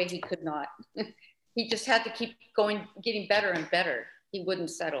 No way he could not. He just had to keep going, getting better and better. He wouldn't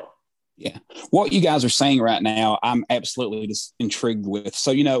settle. Yeah. What you guys are saying right now, I'm absolutely just intrigued with.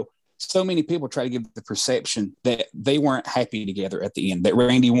 So, you know, so many people try to give the perception that they weren't happy together at the end, that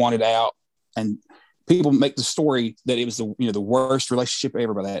Randy wanted out, and people make the story that it was the worst relationship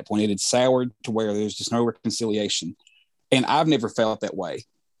ever by that point. It had soured to where there's just no reconciliation. And I've never felt that way.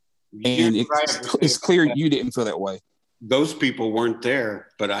 And it's clear you didn't feel that way. Those people weren't there,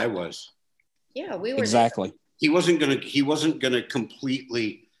 but I was. Yeah, we were exactly. There. He wasn't gonna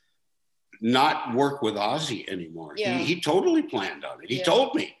completely not work with Ozzy anymore. Yeah. He totally planned on it. He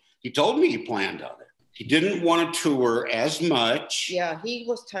told me he planned on it. He didn't want to tour as much. Yeah, he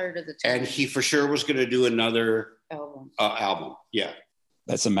was tired of the tour. And he for sure was going to do another album. Yeah.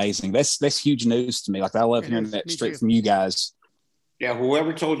 That's amazing. That's huge news to me. Like, I love hearing that straight from you guys. Yeah,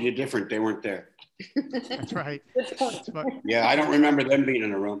 whoever told you different, they weren't there. That's right. Yeah, I don't remember them being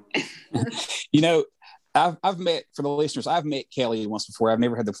in a room. You know, I've met, for the listeners, I've met Kelly once before. I've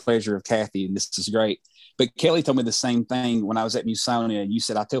never had the pleasure of Kathy, and this is great. But Kelly told me the same thing when I was at Musonia. You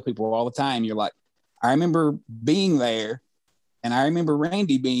said, I tell people all the time, you're like, I remember being there, and I remember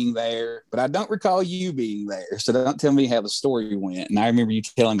Randy being there, but I don't recall you being there. So don't tell me how the story went. And I remember you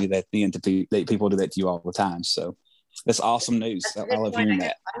telling me that then that people do that to you all the time. So that's awesome news. I love hearing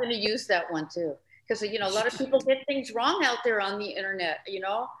that. I'm going to use that one too. Because, you know, a lot of people get things wrong out there on the internet. You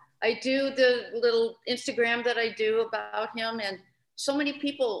know, I do the little Instagram that I do about him, and so many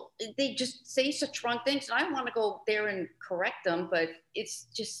people, they just say such wrong things. And I want to go there and correct them, but it's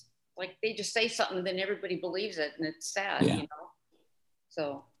just like they just say something and then everybody believes it, and it's sad, you know?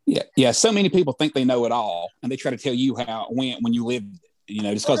 So. Yeah. So many people think they know it all, and they try to tell you how it went when you lived, you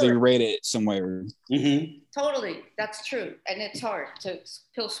know, just because they read it somewhere. Totally. That's true. And it's hard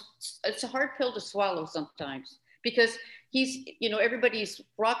it's a hard pill to swallow sometimes, because he's, you know, everybody's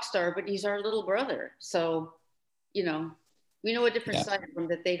rock star, but he's our little brother. So, you know, we know a different side of him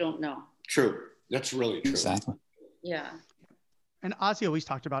that they don't know. True. That's really true. Exactly. Yeah. And Ozzy always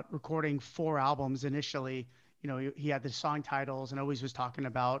talked about recording 4 albums initially. You know, he had the song titles and always was talking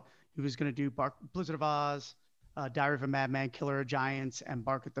about, He was going to do Blizzard of Oz, Diary of a Madman, Killer of Giants, and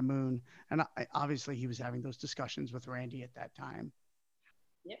Bark at the Moon. And obviously he was having those discussions with Randy at that time.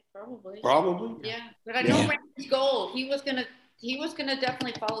 Yeah, probably. Probably. Yeah, but I know Randy's goal. He was gonna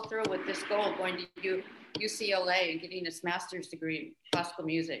definitely follow through with this goal, going to UCLA and getting his master's degree in classical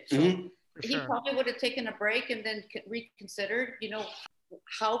music. So he probably would have taken a break and then reconsidered,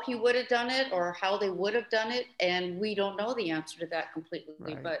 how he would have done it or how they would have done it. And we don't know the answer to that completely.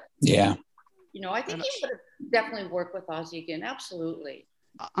 Right. But I think he would have definitely worked with Ozzy again. Absolutely.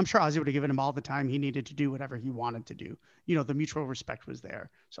 I'm sure Ozzy would have given him all the time he needed to do whatever he wanted to do. The mutual respect was there.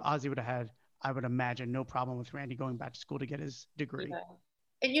 So Ozzy would have had, I would imagine, no problem with Randy going back to school to get his degree. Yeah.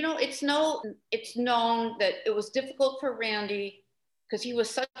 And it's known that it was difficult for Randy because he was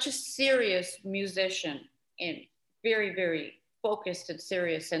such a serious musician and very, very focused and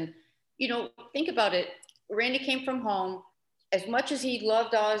serious. And, think about it. Randy came from home. As much as he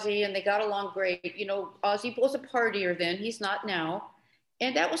loved Ozzy and they got along great, Ozzy was a partier then. He's not now.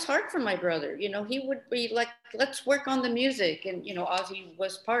 And that was hard for my brother. He would be like, let's work on the music. And, Ozzy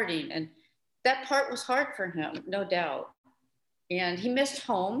was partying. And that part was hard for him, no doubt. And he missed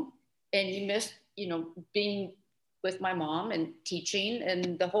home and he missed, being with my mom and teaching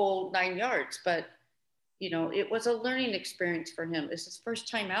and the whole 9 yards. But, it was a learning experience for him. It's his first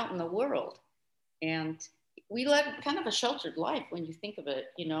time out in the world. And we led kind of a sheltered life when you think of it,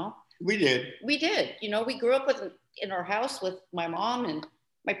 We did. We did. We grew up in our house with my mom, and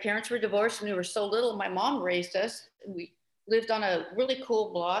my parents were divorced when we were so little. My mom raised us. We lived on a really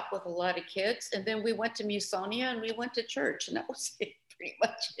cool block with a lot of kids. And then we went to Musonia and we went to church. And that was pretty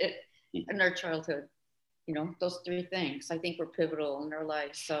much it in our childhood. Those three things I think were pivotal in our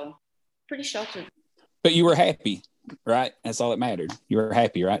lives. So pretty sheltered. But you were happy, right? That's all that mattered. You were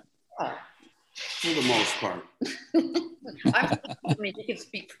happy, right? For the most part. I mean, you can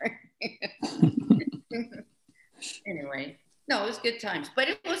speak for me. Anyway, no, it was good times. But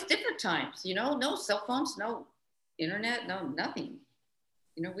it was different times, no cell phones, no internet, no nothing.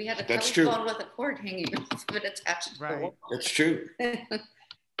 We had a telephone with a cord hanging off of it attached to the wall. That's true.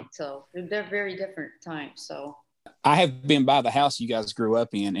 So they're very different times. So I have been by the house you guys grew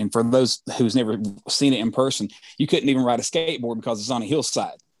up in, and for those who's never seen it in person, you couldn't even ride a skateboard because it's on a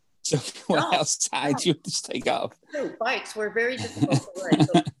hillside. So if you went outside, you would just take off. True. Bikes were very difficult to ride.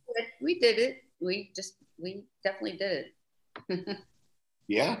 So we did it. We definitely did it.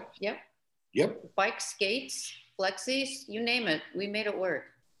 Yeah. Yep. Bikes, skates, flexies, you name it. We made it work.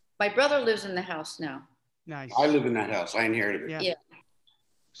 My brother lives in the house now. Nice. I live in that house. I inherited it. Yeah.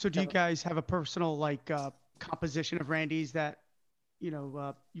 So do you guys have a personal composition of Randy's that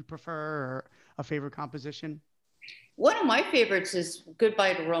you prefer, or a favorite composition? One of my favorites is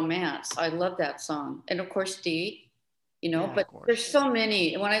Goodbye to Romance. I love that song. And of course, Dee, but there's so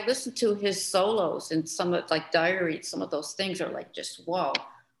many. And when I listen to his solos and some of Diary, some of those things are like just, whoa.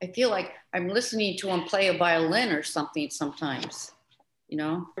 I feel like I'm listening to him play a violin or something sometimes,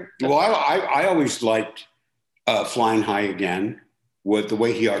 Well, I always liked Flying High Again with the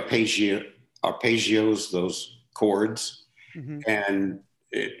way he arpeggios those chords. Mm-hmm. And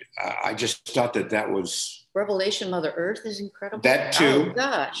I just thought that was Revelation Mother Earth is incredible. That too. Oh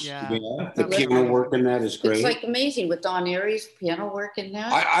gosh. Yeah. The piano work in that is great. It's like amazing with Don Airey's piano work in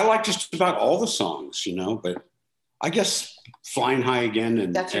that. I like just about all the songs, but I guess Flying High Again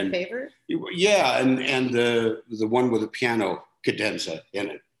and that's your favorite? Yeah, and the one with the piano cadenza in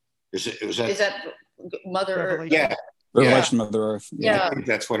it. Is that Mother Earth? Yeah. Revelation Mother Earth. Yeah. I think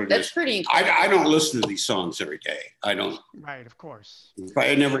that's what it is. That's pretty incredible. I don't listen to these songs every day. I don't. Right, of course. If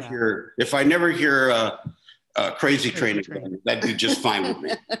I never hear Crazy Train again, that'd be just fine with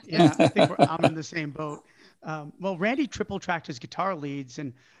me. Yeah, I think I'm in the same boat. Well, Randy triple tracked his guitar leads,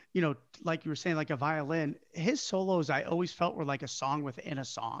 and like you were saying, like a violin. His solos, I always felt were like a song within a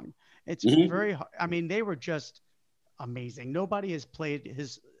song. It's very. I mean, they were just amazing. Nobody has played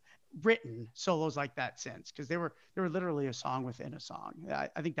his written solos like that since, because they were literally a song within a song.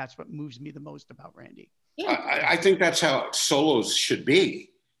 I think that's what moves me the most about Randy. I think that's how solos should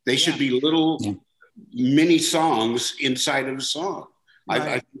be. They should be little mini songs inside of a song. Right.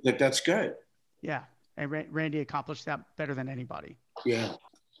 I think that's good. Yeah, and Randy accomplished that better than anybody. Yeah.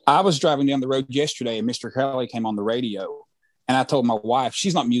 I was driving down the road yesterday and Mr. Crowley came on the radio, and I told my wife,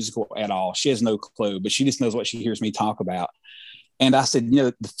 she's not musical at all. She has no clue, but she just knows what she hears me talk about. And I said,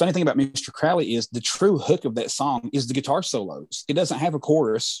 the funny thing about Mr. Crowley is the true hook of that song is the guitar solos. It doesn't have a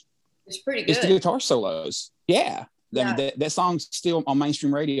chorus. It's pretty good. It's the guitar solos. Yeah. I mean, that song's still on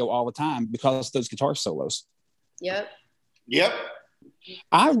mainstream radio all the time because of those guitar solos. Yep.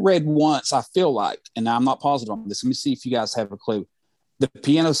 I read once, I feel like, and I'm not positive on this. Let me see if you guys have a clue, the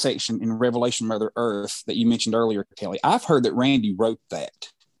piano section in Revelation Mother Earth that you mentioned earlier, Kelly, I've heard that Randy wrote that.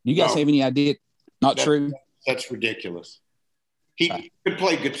 Do you guys have any idea? Not true? That's ridiculous. He could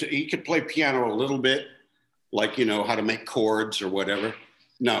play he could play piano a little bit, like, you know, how to make chords or whatever.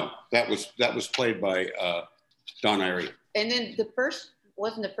 No, that was played by Don Airey. And then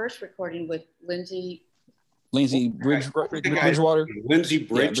wasn't the first recording with Lindsay Bridgewater? Lindsay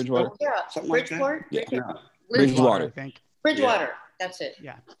Bridgewater? Yeah, Something Bridgeport? like that? Yeah. Bridgewater. I think. Bridgewater. That's it.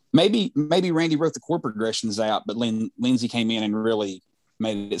 Yeah. Maybe Randy wrote the chord progressions out, but Lindsay came in and really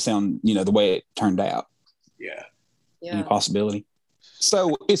made it sound, you know, the way it turned out. Yeah. Any possibility.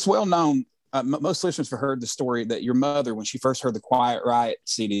 So it's well known. Most listeners have heard the story that your mother, when she first heard the Quiet Riot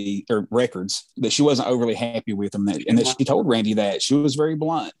CD or records, that she wasn't overly happy with them, and that she told Randy that. She was very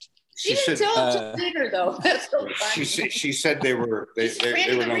blunt. She didn't tell him to later, though. That's so funny. She said they were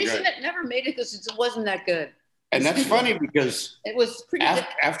Randy, no the reason good. it never made it because it wasn't that good. And that's funny because it was pretty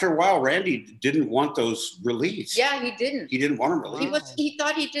after a while, Randy didn't want those released. Yeah, he didn't. He didn't want them released. He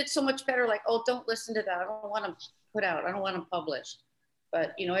thought he did so much better. Like, oh, don't listen to that. I don't want them put out. I don't want them published.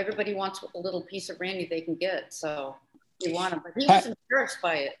 But, you know, everybody wants a little piece of Randy they can get. So they want him. But he was embarrassed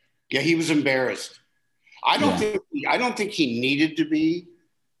by it. Yeah, he was embarrassed. I don't think he needed to be.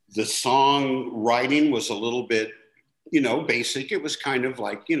 The song writing was a little bit, you know, basic. It was kind of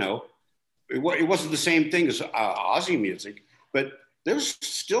like, you know, it wasn't the same thing as Ozzy music, but there's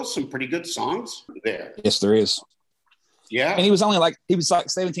still some pretty good songs there. Yes, there is. Yeah. And he was like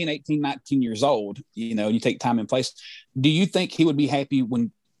 17, 18, 19 years old, you know, and you take time and place. Do you think he would be happy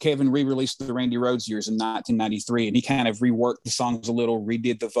when Kevin re-released the Randy Rhoads years in 1993 and he kind of reworked the songs a little,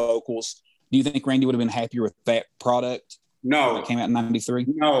 redid the vocals? Do you think Randy would have been happier with that product? No. That came out in 93?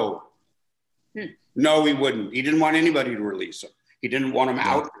 No. No, he wouldn't. He didn't want anybody to release them. He didn't want them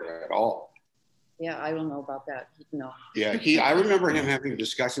out there at all. Yeah, I don't know about that. No. Yeah, I remember him having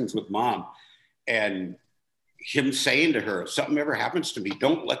discussions with Mom and him saying to her, if something ever happens to me,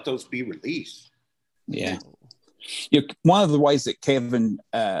 don't let those be released. Yeah. You know, one of the ways that Kevin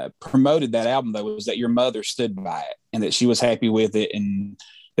promoted that album, though, was that your mother stood by it and that she was happy with it, and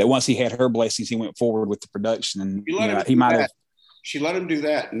that once he had her blessings, he went forward with the production. And he might have. She let him do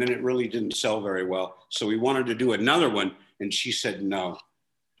that, and then it really didn't sell very well. So he wanted to do another one, and she said no.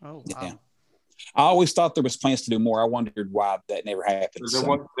 Oh, wow. Yeah. I always thought there was plans to do more. I wondered why that never happened.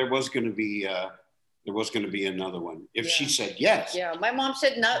 There was going to be another one if she said yes. Yeah, my mom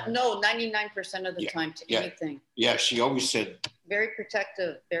said no 99% of the time to anything. Yeah, she always said very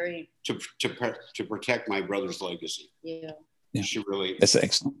protective, very to protect my brother's legacy. Yeah. She really. That's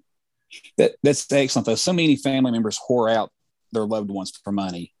excellent. That's excellent. Though so many family members whore out their loved ones for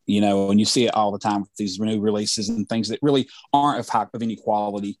money, you know, and you see it all the time with these new releases and things that really aren't of any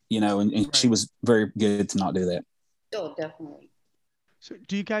quality, you know, and right. She was very good to not do that. Oh, definitely. So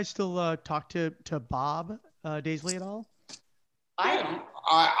do you guys still talk to Bob Daisley at all?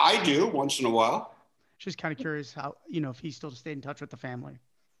 I do once in a while. Just kind of curious how, you know, if he still stayed in touch with the family.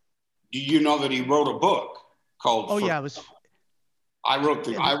 Do you know that he wrote a book called? Oh, yeah, I wrote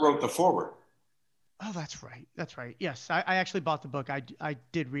the foreword. Oh, that's right. That's right. Yes, I actually bought the book. I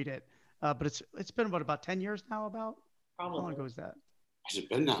did read it, but it's been about 10 years now. About probably. How long ago was that? Has it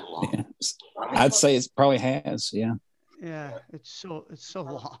been that long? Yeah. I'd say it probably has. Yeah. Yeah, it's so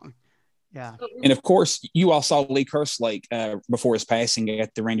long. Yeah. And of course, you all saw Lee Kerslake before his passing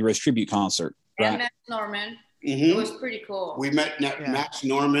at the Randy Rhoads tribute concert. Right? And Max Norman. Mm-hmm. It was pretty cool. We met Max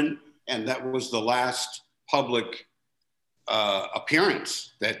Norman, and that was the last public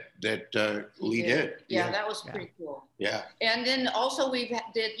appearance that Lee did. Yeah, that was pretty cool. Yeah. And then also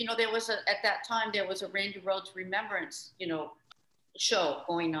there was at that time there was a Randy Rhoads Remembrance, you know, show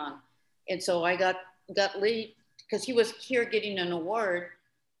going on. And so I got Lee, because he was here getting an award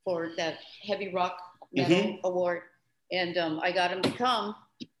for that heavy rock metal award. And I got him to come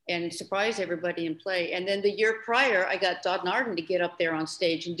and surprise everybody and play. And then the year prior, I got Don Arden to get up there on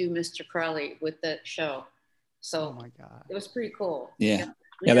stage and do Mr. Crowley with that show. So oh my God, it was pretty cool. Yeah,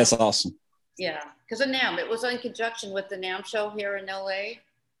 that's awesome. Yeah, because of NAMM, it was in conjunction with the NAMM show here in LA,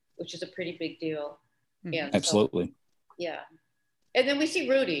 which is a pretty big deal. Yeah, absolutely. So, yeah, and then we see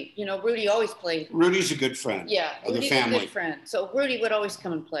Rudy. You know, Rudy always plays. Rudy's a good friend. Yeah, Rudy's the family. A good friend. So Rudy would always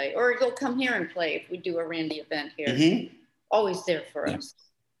come and play, or he'll come here and play if we do a Randy event here. Mm-hmm. Always there for us,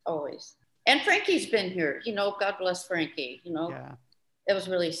 always. And Frankie's been here. You know, God bless Frankie. You know, it was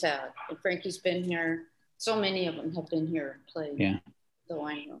really sad. And Frankie's been here. So many of them have been here and played. Yeah. So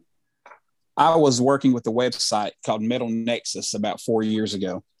I know. I was working with a website called Metal Nexus about 4 years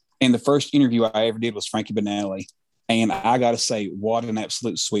ago. And the first interview I ever did was Frankie Banali. And I got to say, what an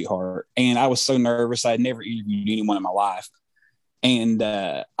absolute sweetheart. And I was so nervous. I'd never interviewed anyone in my life. And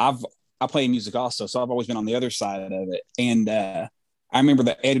I play music also, so I've always been on the other side of it. And I remember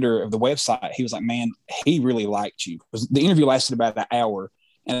the editor of the website, he was like, man, he really liked you. The interview lasted about an hour,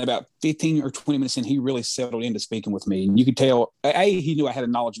 and about 15 or 20 minutes in, he really settled into speaking with me. And you could tell, he knew I had a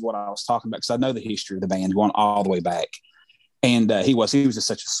knowledge of what I was talking about, because I know the history of the band going all the way back. And he was just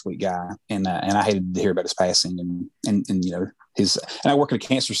such a sweet guy. And I hated to hear about his passing, and you know, and I work at a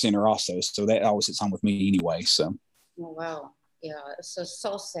cancer center also, so that always hits home with me anyway. So. Oh, wow. Yeah, it's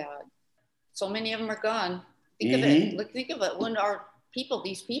so sad. So many of them are gone. Think of it. Look, think of it. When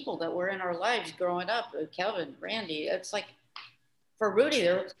these people that were in our lives growing up, Kevin, Randy, it's like, for Rudy,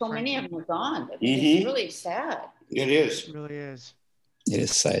 there were so many of them were gone. I mean, it's really sad. It is. It really is. It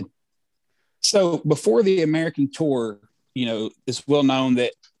is sad. So before the American tour, you know, it's well known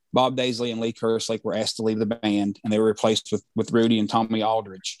that Bob Daisley and Lee Kerslake were asked to leave the band, and they were replaced with Rudy and Tommy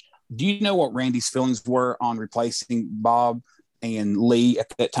Aldridge. Do you know what Randy's feelings were on replacing Bob and Lee at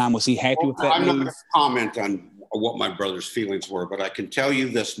that time? Was he happy with that? I'm not going to comment on what my brother's feelings were, but I can tell you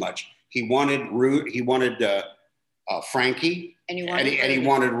this much: he wanted Frankie, and he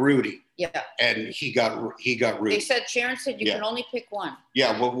wanted Rudy. Yeah, and he got Rudy. They said Sharon said you can only pick one.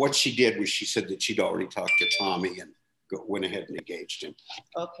 Yeah, well, what she did was she said that she'd already talked to Tommy and went ahead and engaged him.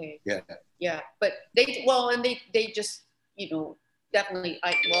 Okay. Yeah, but they just, you know, definitely.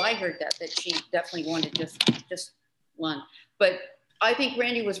 I heard that she definitely wanted just one, but I think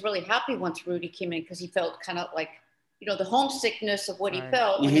Randy was really happy once Rudy came in, because he felt kind of like, you know, the homesickness of what he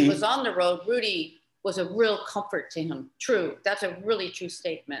felt when he was on the road. Rudy was a real comfort to him. True. That's a really true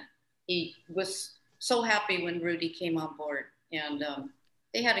statement. He was so happy when Rudy came on board, and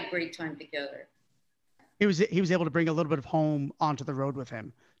they had a great time together. He was able to bring a little bit of home onto the road with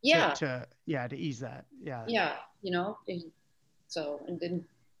him. Yeah. To ease that. Yeah. Yeah. You know, so, and then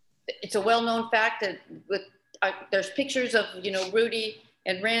it's a well-known fact that there's pictures of, you know, Rudy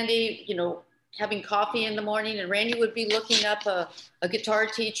and Randy, you know, having coffee in the morning, and Randy would be looking up a guitar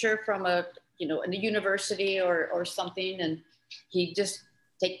teacher from in the university or something, and he'd just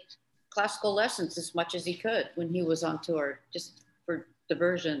take classical lessons as much as he could when he was on tour, just for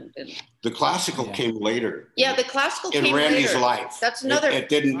diversion. And the classical came later. Yeah, the classical came in Randy's later. life. That's another. It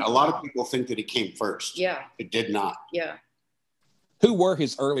didn't. A lot of people think that he came first. Yeah. It did not. Yeah. Who were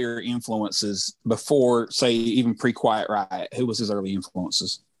his earlier influences before, say, even pre-Quiet Riot? Who was his early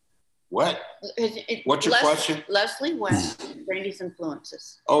influences? What? What's your question? Leslie West, Randy's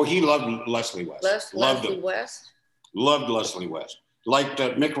influences. Oh, he loved Leslie West. Leslie West. Loved Leslie West. Liked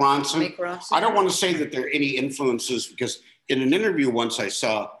Mick Ronson. Mick Ronson. I don't want to say that there are any influences, because in an interview once I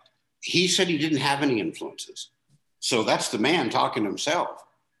saw, he said he didn't have any influences. So that's the man talking to himself.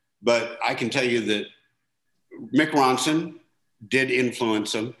 But I can tell you that Mick Ronson did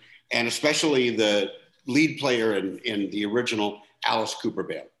influence him, and especially the lead player in the original Alice Cooper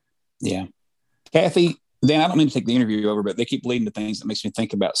band. Yeah. Kathy, Dan, I don't mean to take the interview over, but they keep leading to things that makes me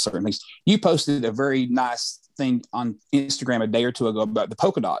think about certain things. You posted a very nice thing on Instagram a day or two ago about the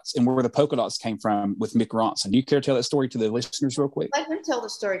polka dots and where the polka dots came from with Mick Ronson. Do you care to tell that story to the listeners real quick? Let him tell the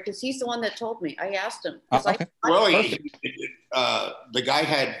story, because he's the one that told me. I asked him. Okay. The guy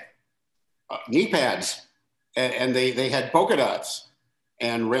had knee pads, and they had polka dots,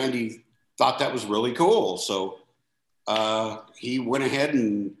 and Randy thought that was really cool. So he went ahead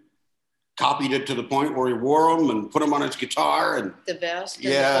and copied it to the point where he wore them and put them on his guitar, and the vest.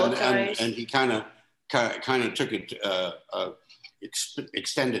 And he kind of took it,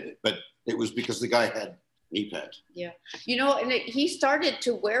 extended it, but it was because the guy had knee pads. Yeah, you know, and he started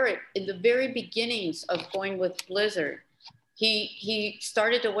to wear it in the very beginnings of going with Blizzard. He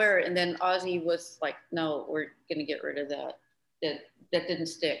started to wear it, and then Ozzy was like, "No, we're gonna get rid of that. That didn't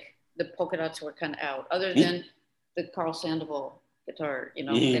stick. The polka dots were kind of out, other than the Carl Sandoval guitar, you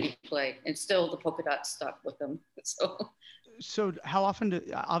know, that he played, and still the polka dots stuck with him." So how often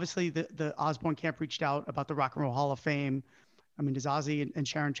obviously the Osbourne camp reached out about the Rock and Roll Hall of Fame. I mean, does Ozzy and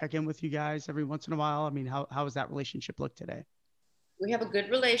Sharon check in with you guys every once in a while? I mean, how does that relationship look today? We have a good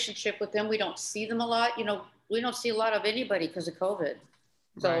relationship with them. We don't see them a lot. You know, we don't see a lot of anybody because of COVID.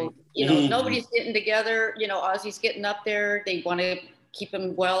 So, you know, nobody's getting together. You know, Ozzy's getting up there. They want to keep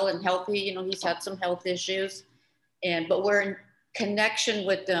him well and healthy. You know, he's had some health issues, but we're in connection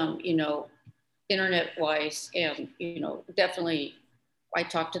with them, you know, internet wise. And, you know, definitely I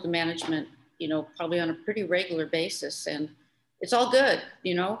talk to the management, you know, probably on a pretty regular basis, and it's all good.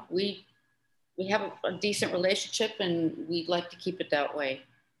 You know, we have a decent relationship, and we'd like to keep it that way.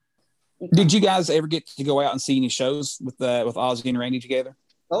 Did you guys ever get to go out and see any shows with Ozzy and Randy together?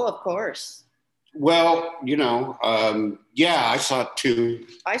 Oh, of course. Well, you know, I saw 2.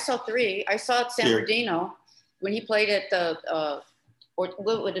 I saw 3. I saw at San Bernardino when he played at the or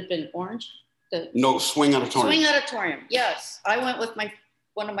what would have been Orange? No, Swing Auditorium. Swing Auditorium, yes. I went with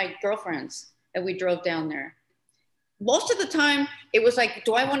one of my girlfriends, and we drove down there. Most of the time, it was like,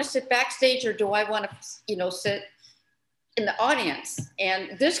 do I want to sit backstage or do I want to, sit in the audience?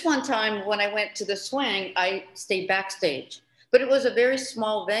 And this one time when I went to the Swing, I stayed backstage. But it was a very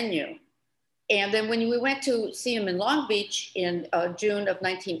small venue. And then when we went to see him in Long Beach in June of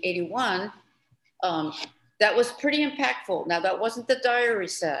 1981, that was pretty impactful. Now, that wasn't the Diary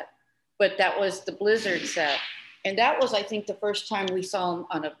set, but that was the Blizzard set. And that was, I think, the first time we saw him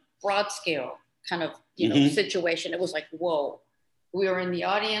on a broad scale kind of, situation. It was like, whoa. We were in the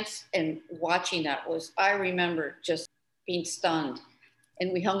audience and watching that I remember just being stunned.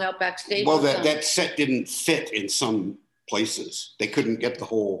 And we hung out backstage. Well, that set didn't fit in some places. They couldn't get the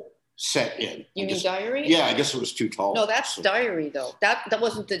whole set in. You mean Diary? Yeah, I guess it was too tall. No, that's Diary though. That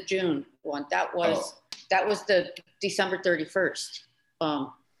wasn't the June one. That was the December 31st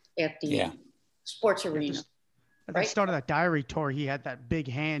at the Sports Arena. At the start of that Diary tour, he had that big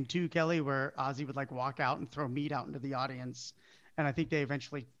hand too, Kelly, where Ozzy would like walk out and throw meat out into the audience. And I think they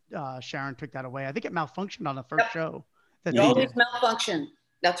eventually, Sharon took that away. I think it malfunctioned on the first show. It always malfunctioned.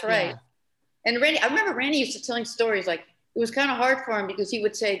 That's right. Yeah. And Randy, I remember Randy used to telling stories like it was kind of hard for him because he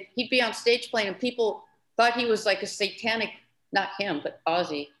would say he'd be on stage playing and people thought he was like a satanic, not him, but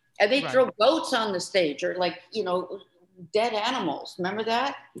Ozzy. And they'd throw goats on the stage or like, dead animals. Remember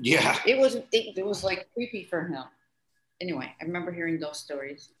that? Yeah. It was like creepy for him. Anyway, I remember hearing those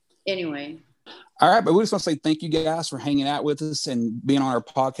stories. Anyway. All right, but we just want to say thank you guys for hanging out with us and being on our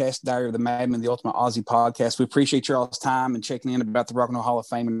podcast, Diary of the Madman, the Ultimate Ozzy podcast. We appreciate your all's time and checking in about the Rock and Roll Hall of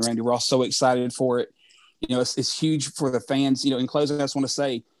Fame. And Randy, we're all so excited for it. It's huge for the fans. In closing, I just want to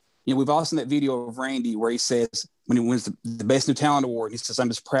say, we've all seen that video of Randy where he says when he wins the Best New Talent Award, he says, "I'm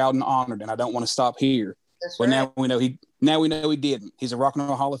just proud and honored, and I don't want to stop here." That's well, right. Now we know he didn't. He's a Rock and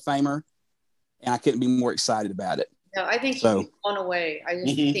Roll Hall of Famer, and I couldn't be more excited about it. No, I think he'd be blown away. I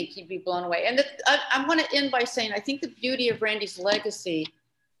just think he'd be blown away. And I want to end by saying, I think the beauty of Randy's legacy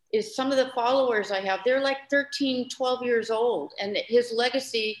is some of the followers I have, they're like 13, 12 years old. And his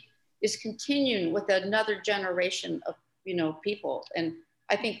legacy is continuing with another generation of, people. And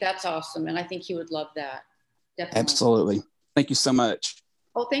I think that's awesome. And I think he would love that. Definitely. Absolutely. Thank you so much.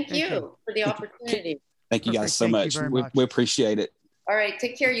 Oh, thank you for the opportunity. Thank you guys so much. We appreciate it. All right.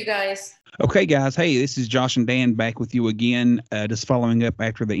 Take care, you guys. Okay, guys. Hey, this is Josh and Dan back with you again. Just following up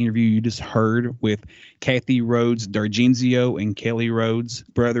after the interview you just heard with Kathy Rhodes D'Argenzio and Kelly Rhodes,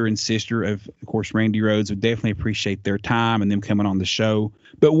 brother and sister of course, Randy Rhodes. We definitely appreciate their time and them coming on the show.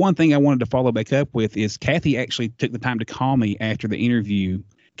 But one thing I wanted to follow back up with is Kathy actually took the time to call me after the interview.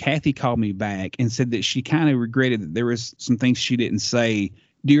 Kathy called me back and said that she kind of regretted that there was some things she didn't say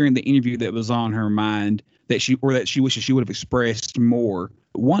during the interview that was on her mind that she wishes she would have expressed more.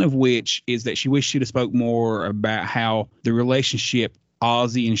 One of which is that she wished she'd have spoke more about how the relationship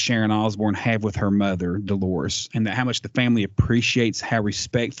Ozzy and Sharon Osbourne have with her mother, Dolores, and that how much the family appreciates how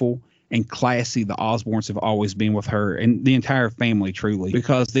respectful and classy the Osbournes have always been with her and the entire family, truly,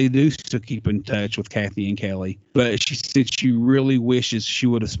 because they do still keep in touch with Kathy and Kelly. But she said she really wishes she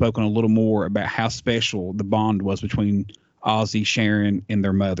would have spoken a little more about how special the bond was between Ozzy, Sharon, and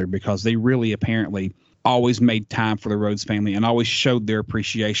their mother, because they really apparently always made time for the Rhodes family and always showed their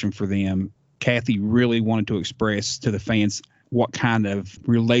appreciation for them. Kathy really wanted to express to the fans what kind of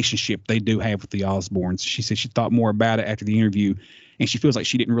relationship they do have with the Osbournes. She said she thought more about it after the interview, and she feels like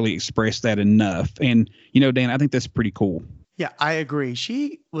she didn't really express that enough. And, Dan, I think that's pretty cool. Yeah, I agree.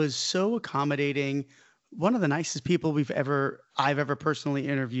 She was so accommodating. One of the nicest people I've ever personally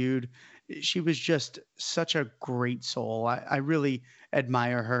interviewed. She was just such a great soul. I really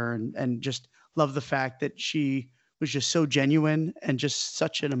admire her and just love the fact that she was just so genuine and just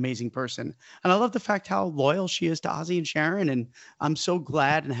such an amazing person. And I love the fact how loyal she is to Ozzy and Sharon. And I'm so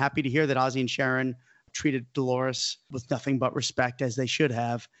glad and happy to hear that Ozzy and Sharon treated Dolores with nothing but respect, as they should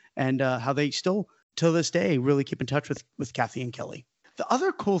have, and how they still, till this day, really keep in touch with Kathy and Kelly. The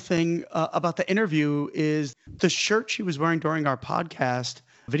other cool thing about the interview is the shirt she was wearing during our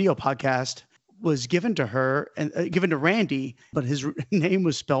video podcast, was given to her and given to Randy, but his name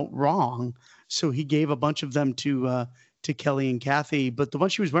was spelt wrong. So he gave a bunch of them to Kelly and Kathy. But the one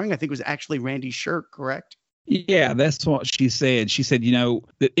she was wearing, I think, was actually Randy's shirt, correct? Yeah, that's what she said. She said,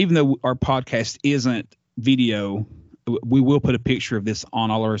 that even though our podcast isn't video, we will put a picture of this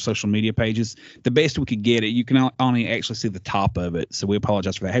on all our social media pages. The best we could get it, you can only actually see the top of it. So we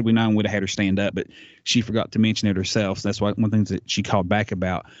apologize for that. Had we known, we'd have had her stand up, but she forgot to mention it herself. So that's one thing that she called back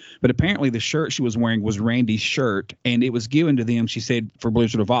about. But apparently the shirt she was wearing was Randy's shirt, and it was given to them, she said, for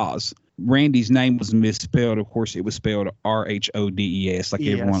Blizzard of Oz. Randy's name was misspelled. Of course, it was spelled Rhodes, like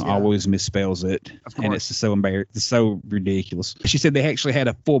everyone always misspells it, and it's so embarrassing, it's so ridiculous. She said they actually had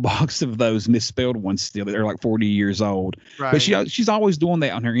a full box of those misspelled ones still. They're like 40 years old, right. But she's always doing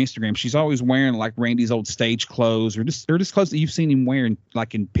that on her Instagram. She's always wearing like Randy's old stage clothes, or just clothes that you've seen him wearing,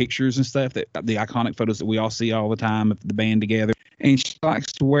 like in pictures and stuff. That the iconic photos that we all see all the time of the band together. And she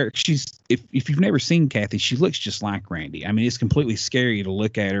likes to wear. If you've never seen Kathy, she looks just like Randy. I mean, it's completely scary to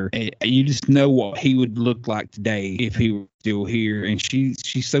look at her. You just know what he would look like today if he were still here. And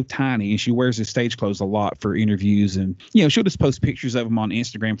she's so tiny, and she wears his stage clothes a lot for interviews. And she'll just post pictures of him on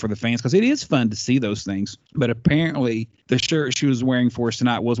Instagram for the fans, because it is fun to see those things. But apparently, the shirt she was wearing for us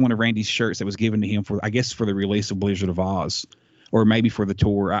tonight was one of Randy's shirts that was given to him for the release of Blizzard of Oz. Or maybe for the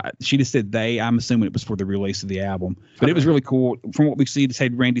tour. She just said I'm assuming it was for the release of the album. But it was really cool. From what we see, it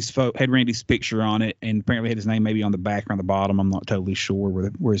had Randy's picture on it, and apparently had his name maybe on the back or on the bottom. I'm not totally sure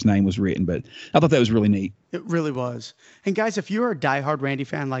where his name was written, but I thought that was really neat. It really was. And guys, if you're a diehard Randy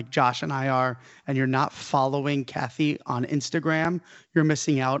fan like Josh and I are, and you're not following Kathy on Instagram, you're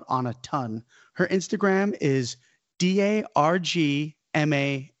missing out on a ton. Her Instagram is DARGMAMA,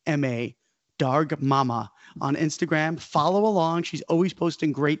 Darg Mama. On Instagram. Follow along. She's always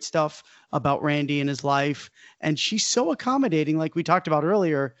posting great stuff about Randy and his life. And she's so accommodating, like we talked about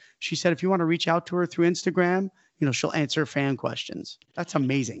earlier. She said if you want to reach out to her through Instagram, she'll answer fan questions. That's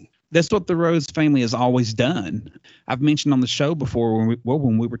amazing. That's what the Rhodes family has always done. I've mentioned on the show before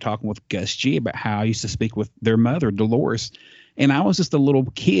when we were talking with Gus G about how I used to speak with their mother, Dolores. And I was just a little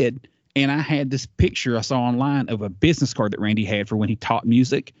kid. And I had this picture I saw online of a business card that Randy had for when he taught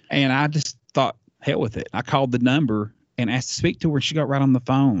music. And I just thought, hell with it. I called the number and asked to speak to her. She got right on the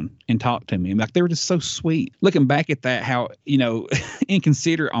phone and talked to me. Like, they were just so sweet. Looking back at that, how,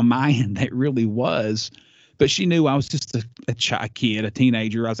 inconsiderate on my end that really was. But she knew I was just a kid, a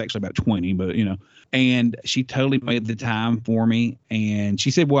teenager. I was actually about 20, but, and she totally made the time for me. And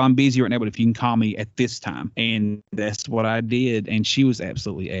she said, well, I'm busy right now, but if you can call me at this time. And that's what I did. And she was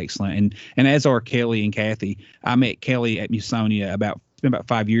absolutely excellent. And as are Kelly and Kathy. I met Kelly at Musonia about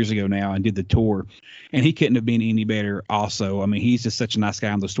 5 years ago now, and did the tour, and he couldn't have been any better also. I mean, he's just such a nice guy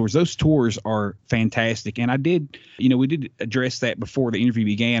on those tours. Those tours are fantastic. And I did, we did address that before the interview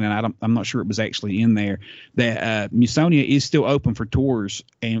began, and I'm not sure it was actually in there, that Musonia is still open for tours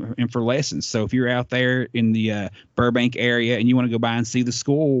and for lessons. So if you're out there in the Burbank area and you want to go by and see the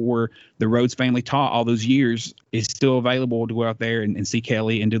school where the Rhodes family taught all those years, it's still available to go out there and see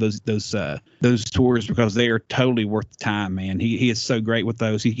Kelly and do those tours, because they are totally worth the time, man. He is so great with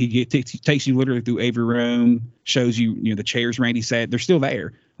those. He takes you literally through every room, shows you, the chairs Randy sat. They're still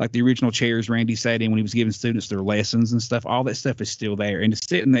there. Like the original chairs Randy sat in when he was giving students their lessons and stuff. All that stuff is still there. And to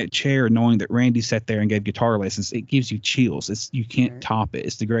sit in that chair knowing that Randy sat there and gave guitar lessons, it gives you chills. You can't top it.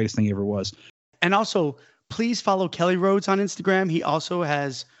 It's the greatest thing ever was. And also, please follow Kelly Rhodes on Instagram. He also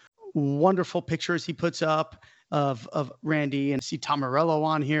has wonderful pictures he puts up of Randy, and see Tom Morello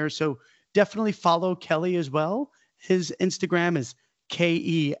on here. So definitely follow Kelly as well. His Instagram is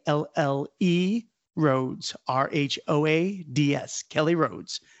KELLE Rhodes, RHOADS, Kelly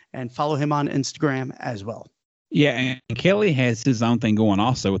Rhodes, and follow him on Instagram as well. Yeah, and Kelly has his own thing going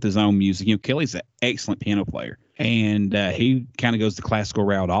also with his own music. Kelly's an excellent piano player, and he kind of goes the classical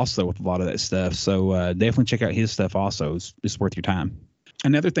route also with a lot of that stuff. So definitely check out his stuff also. It's worth your time.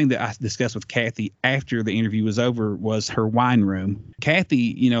 Another thing that I discussed with Kathy after the interview was over was her wine room.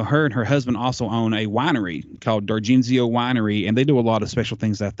 Kathy, her and her husband also own a winery called D'Argenzio Winery, and they do a lot of special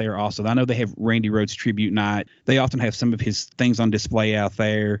things out there also. I know they have Randy Rhodes Tribute Night. They often have some of his things on display out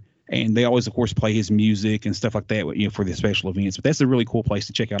there, and they always, of course, play his music and stuff like that, for the special events. But that's a really cool place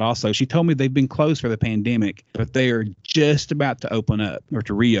to check out also. She told me they've been closed for the pandemic, but they are just about to open up or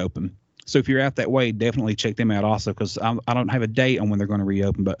to reopen. So if you're out that way, definitely check them out also, because I don't have a date on when they're going to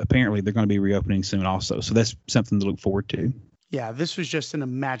reopen, but apparently they're going to be reopening soon also. So that's something to look forward to. Yeah, this was just a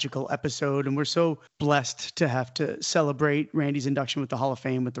magical episode, and we're so blessed to have to celebrate Randy's induction with the Hall of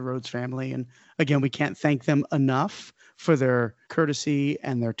Fame with the Rhodes family. And again, we can't thank them enough for their courtesy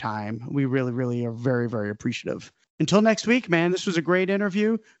and their time. We really, really are very, very appreciative. Until next week, man, this was a great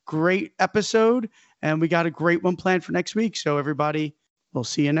interview, great episode, and we got a great one planned for next week. So everybody, we'll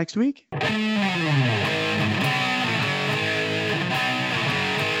see you next week.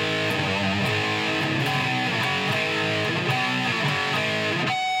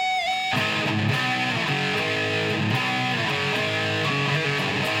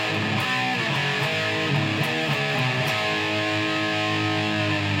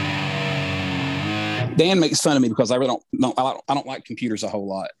 Dan makes fun of me because I really don't like computers a whole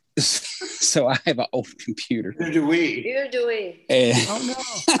lot. So I have an old computer. Neither do we. Neither do we. And Oh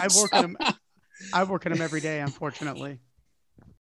no, I work on them every day, unfortunately.